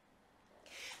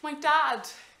 My dad.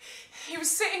 He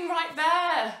was sitting right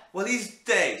there. Well, he's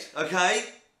dead, okay?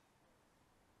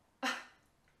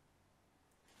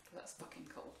 that's fucking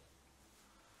cold.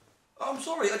 I'm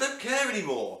sorry, I don't care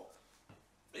anymore.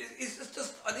 It's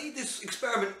just, I need this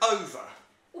experiment over.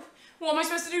 What am I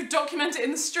supposed to do? Document it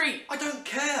in the street? I don't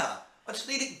care. I just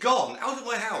need it gone, out of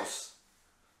my house.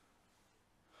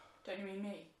 Don't you mean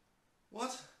me?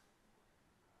 What?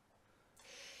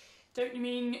 Don't you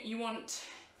mean you want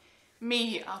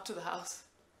me out of the house?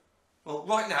 Well,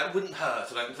 right now it wouldn't hurt,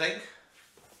 I don't think.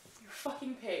 You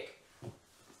fucking pig.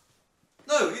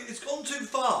 No, it's gone too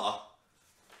far.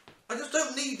 I just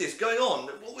don't need this going on.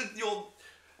 What with your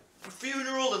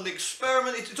funeral and the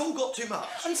experiment, it's all got too much.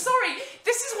 I'm sorry,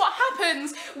 this is what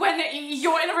happens when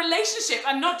you're in a relationship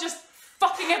and not just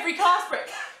fucking every class brick.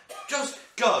 Just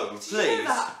go, please. Did you hear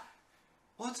that?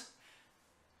 What?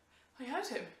 I heard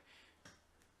him.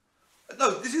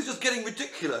 No, this is just getting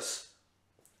ridiculous.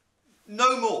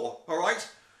 No more, alright?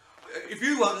 If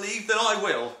you won't leave, then I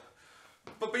will.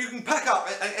 But you can pack up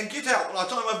and get out by the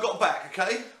time I've got back,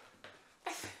 okay?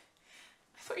 I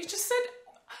thought you just said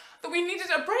that we needed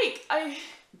a break.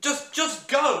 Just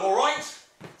go, alright?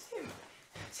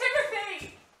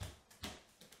 Timothy!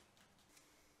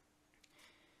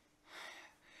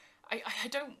 I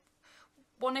don't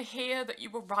want to hear that you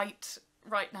were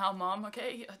right now, Mum,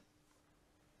 okay?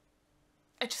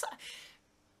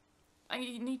 I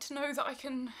need to know that I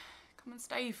can come and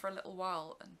stay for a little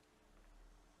while. And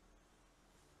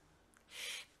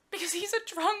because he's a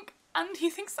drunk and he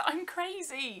thinks that I'm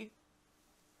crazy.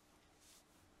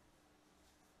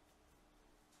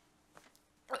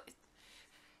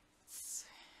 It's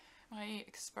my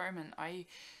experiment. I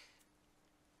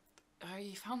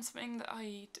found something that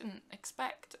I didn't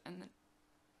expect, and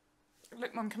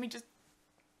look, Mum, can we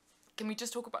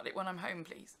just talk about it when I'm home,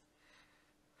 please?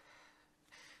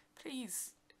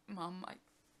 Please, Mum,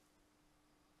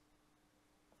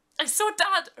 I saw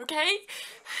Dad, okay?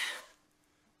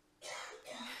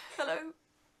 Hello?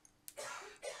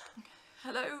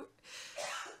 Hello?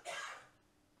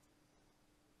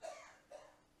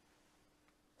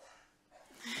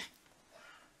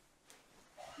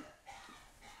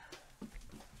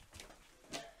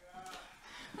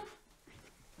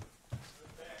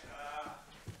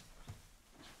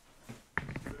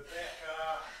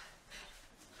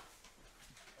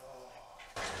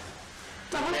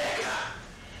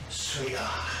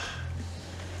 Sweetheart.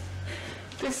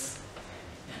 This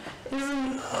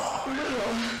isn't real.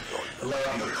 You're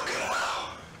looking well.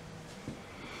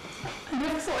 I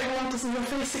never thought I'd want to see your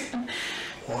face again.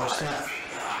 What's that?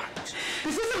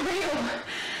 This isn't real.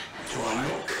 Do I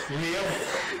look real?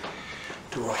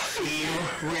 Do I feel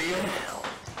real?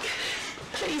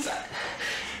 Please, I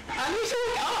need to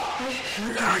wake up.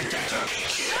 I don't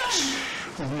kids.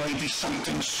 Or maybe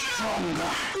something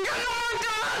stronger.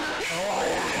 Oh,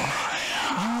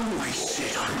 you always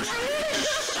said I was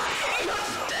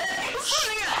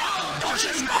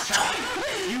doesn't matter.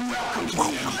 You're welcome to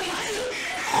me.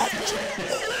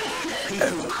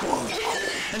 People quote,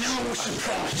 and they're always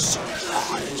surprised.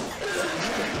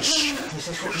 Is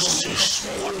this what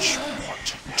you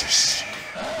wanted to see?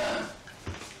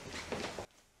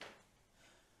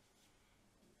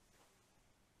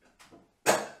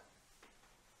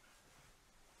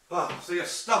 Oh, so your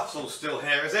stuff's all still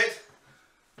here, is it?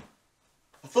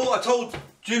 I thought I told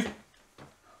you...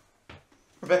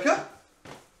 Rebecca?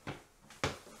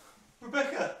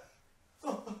 Rebecca?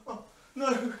 Oh,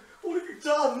 no, what have you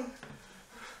done?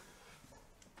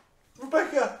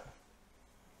 Rebecca!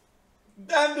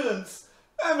 Ambulance!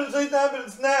 Ambulance, I need an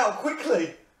ambulance now,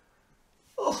 quickly!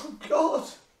 Oh, God!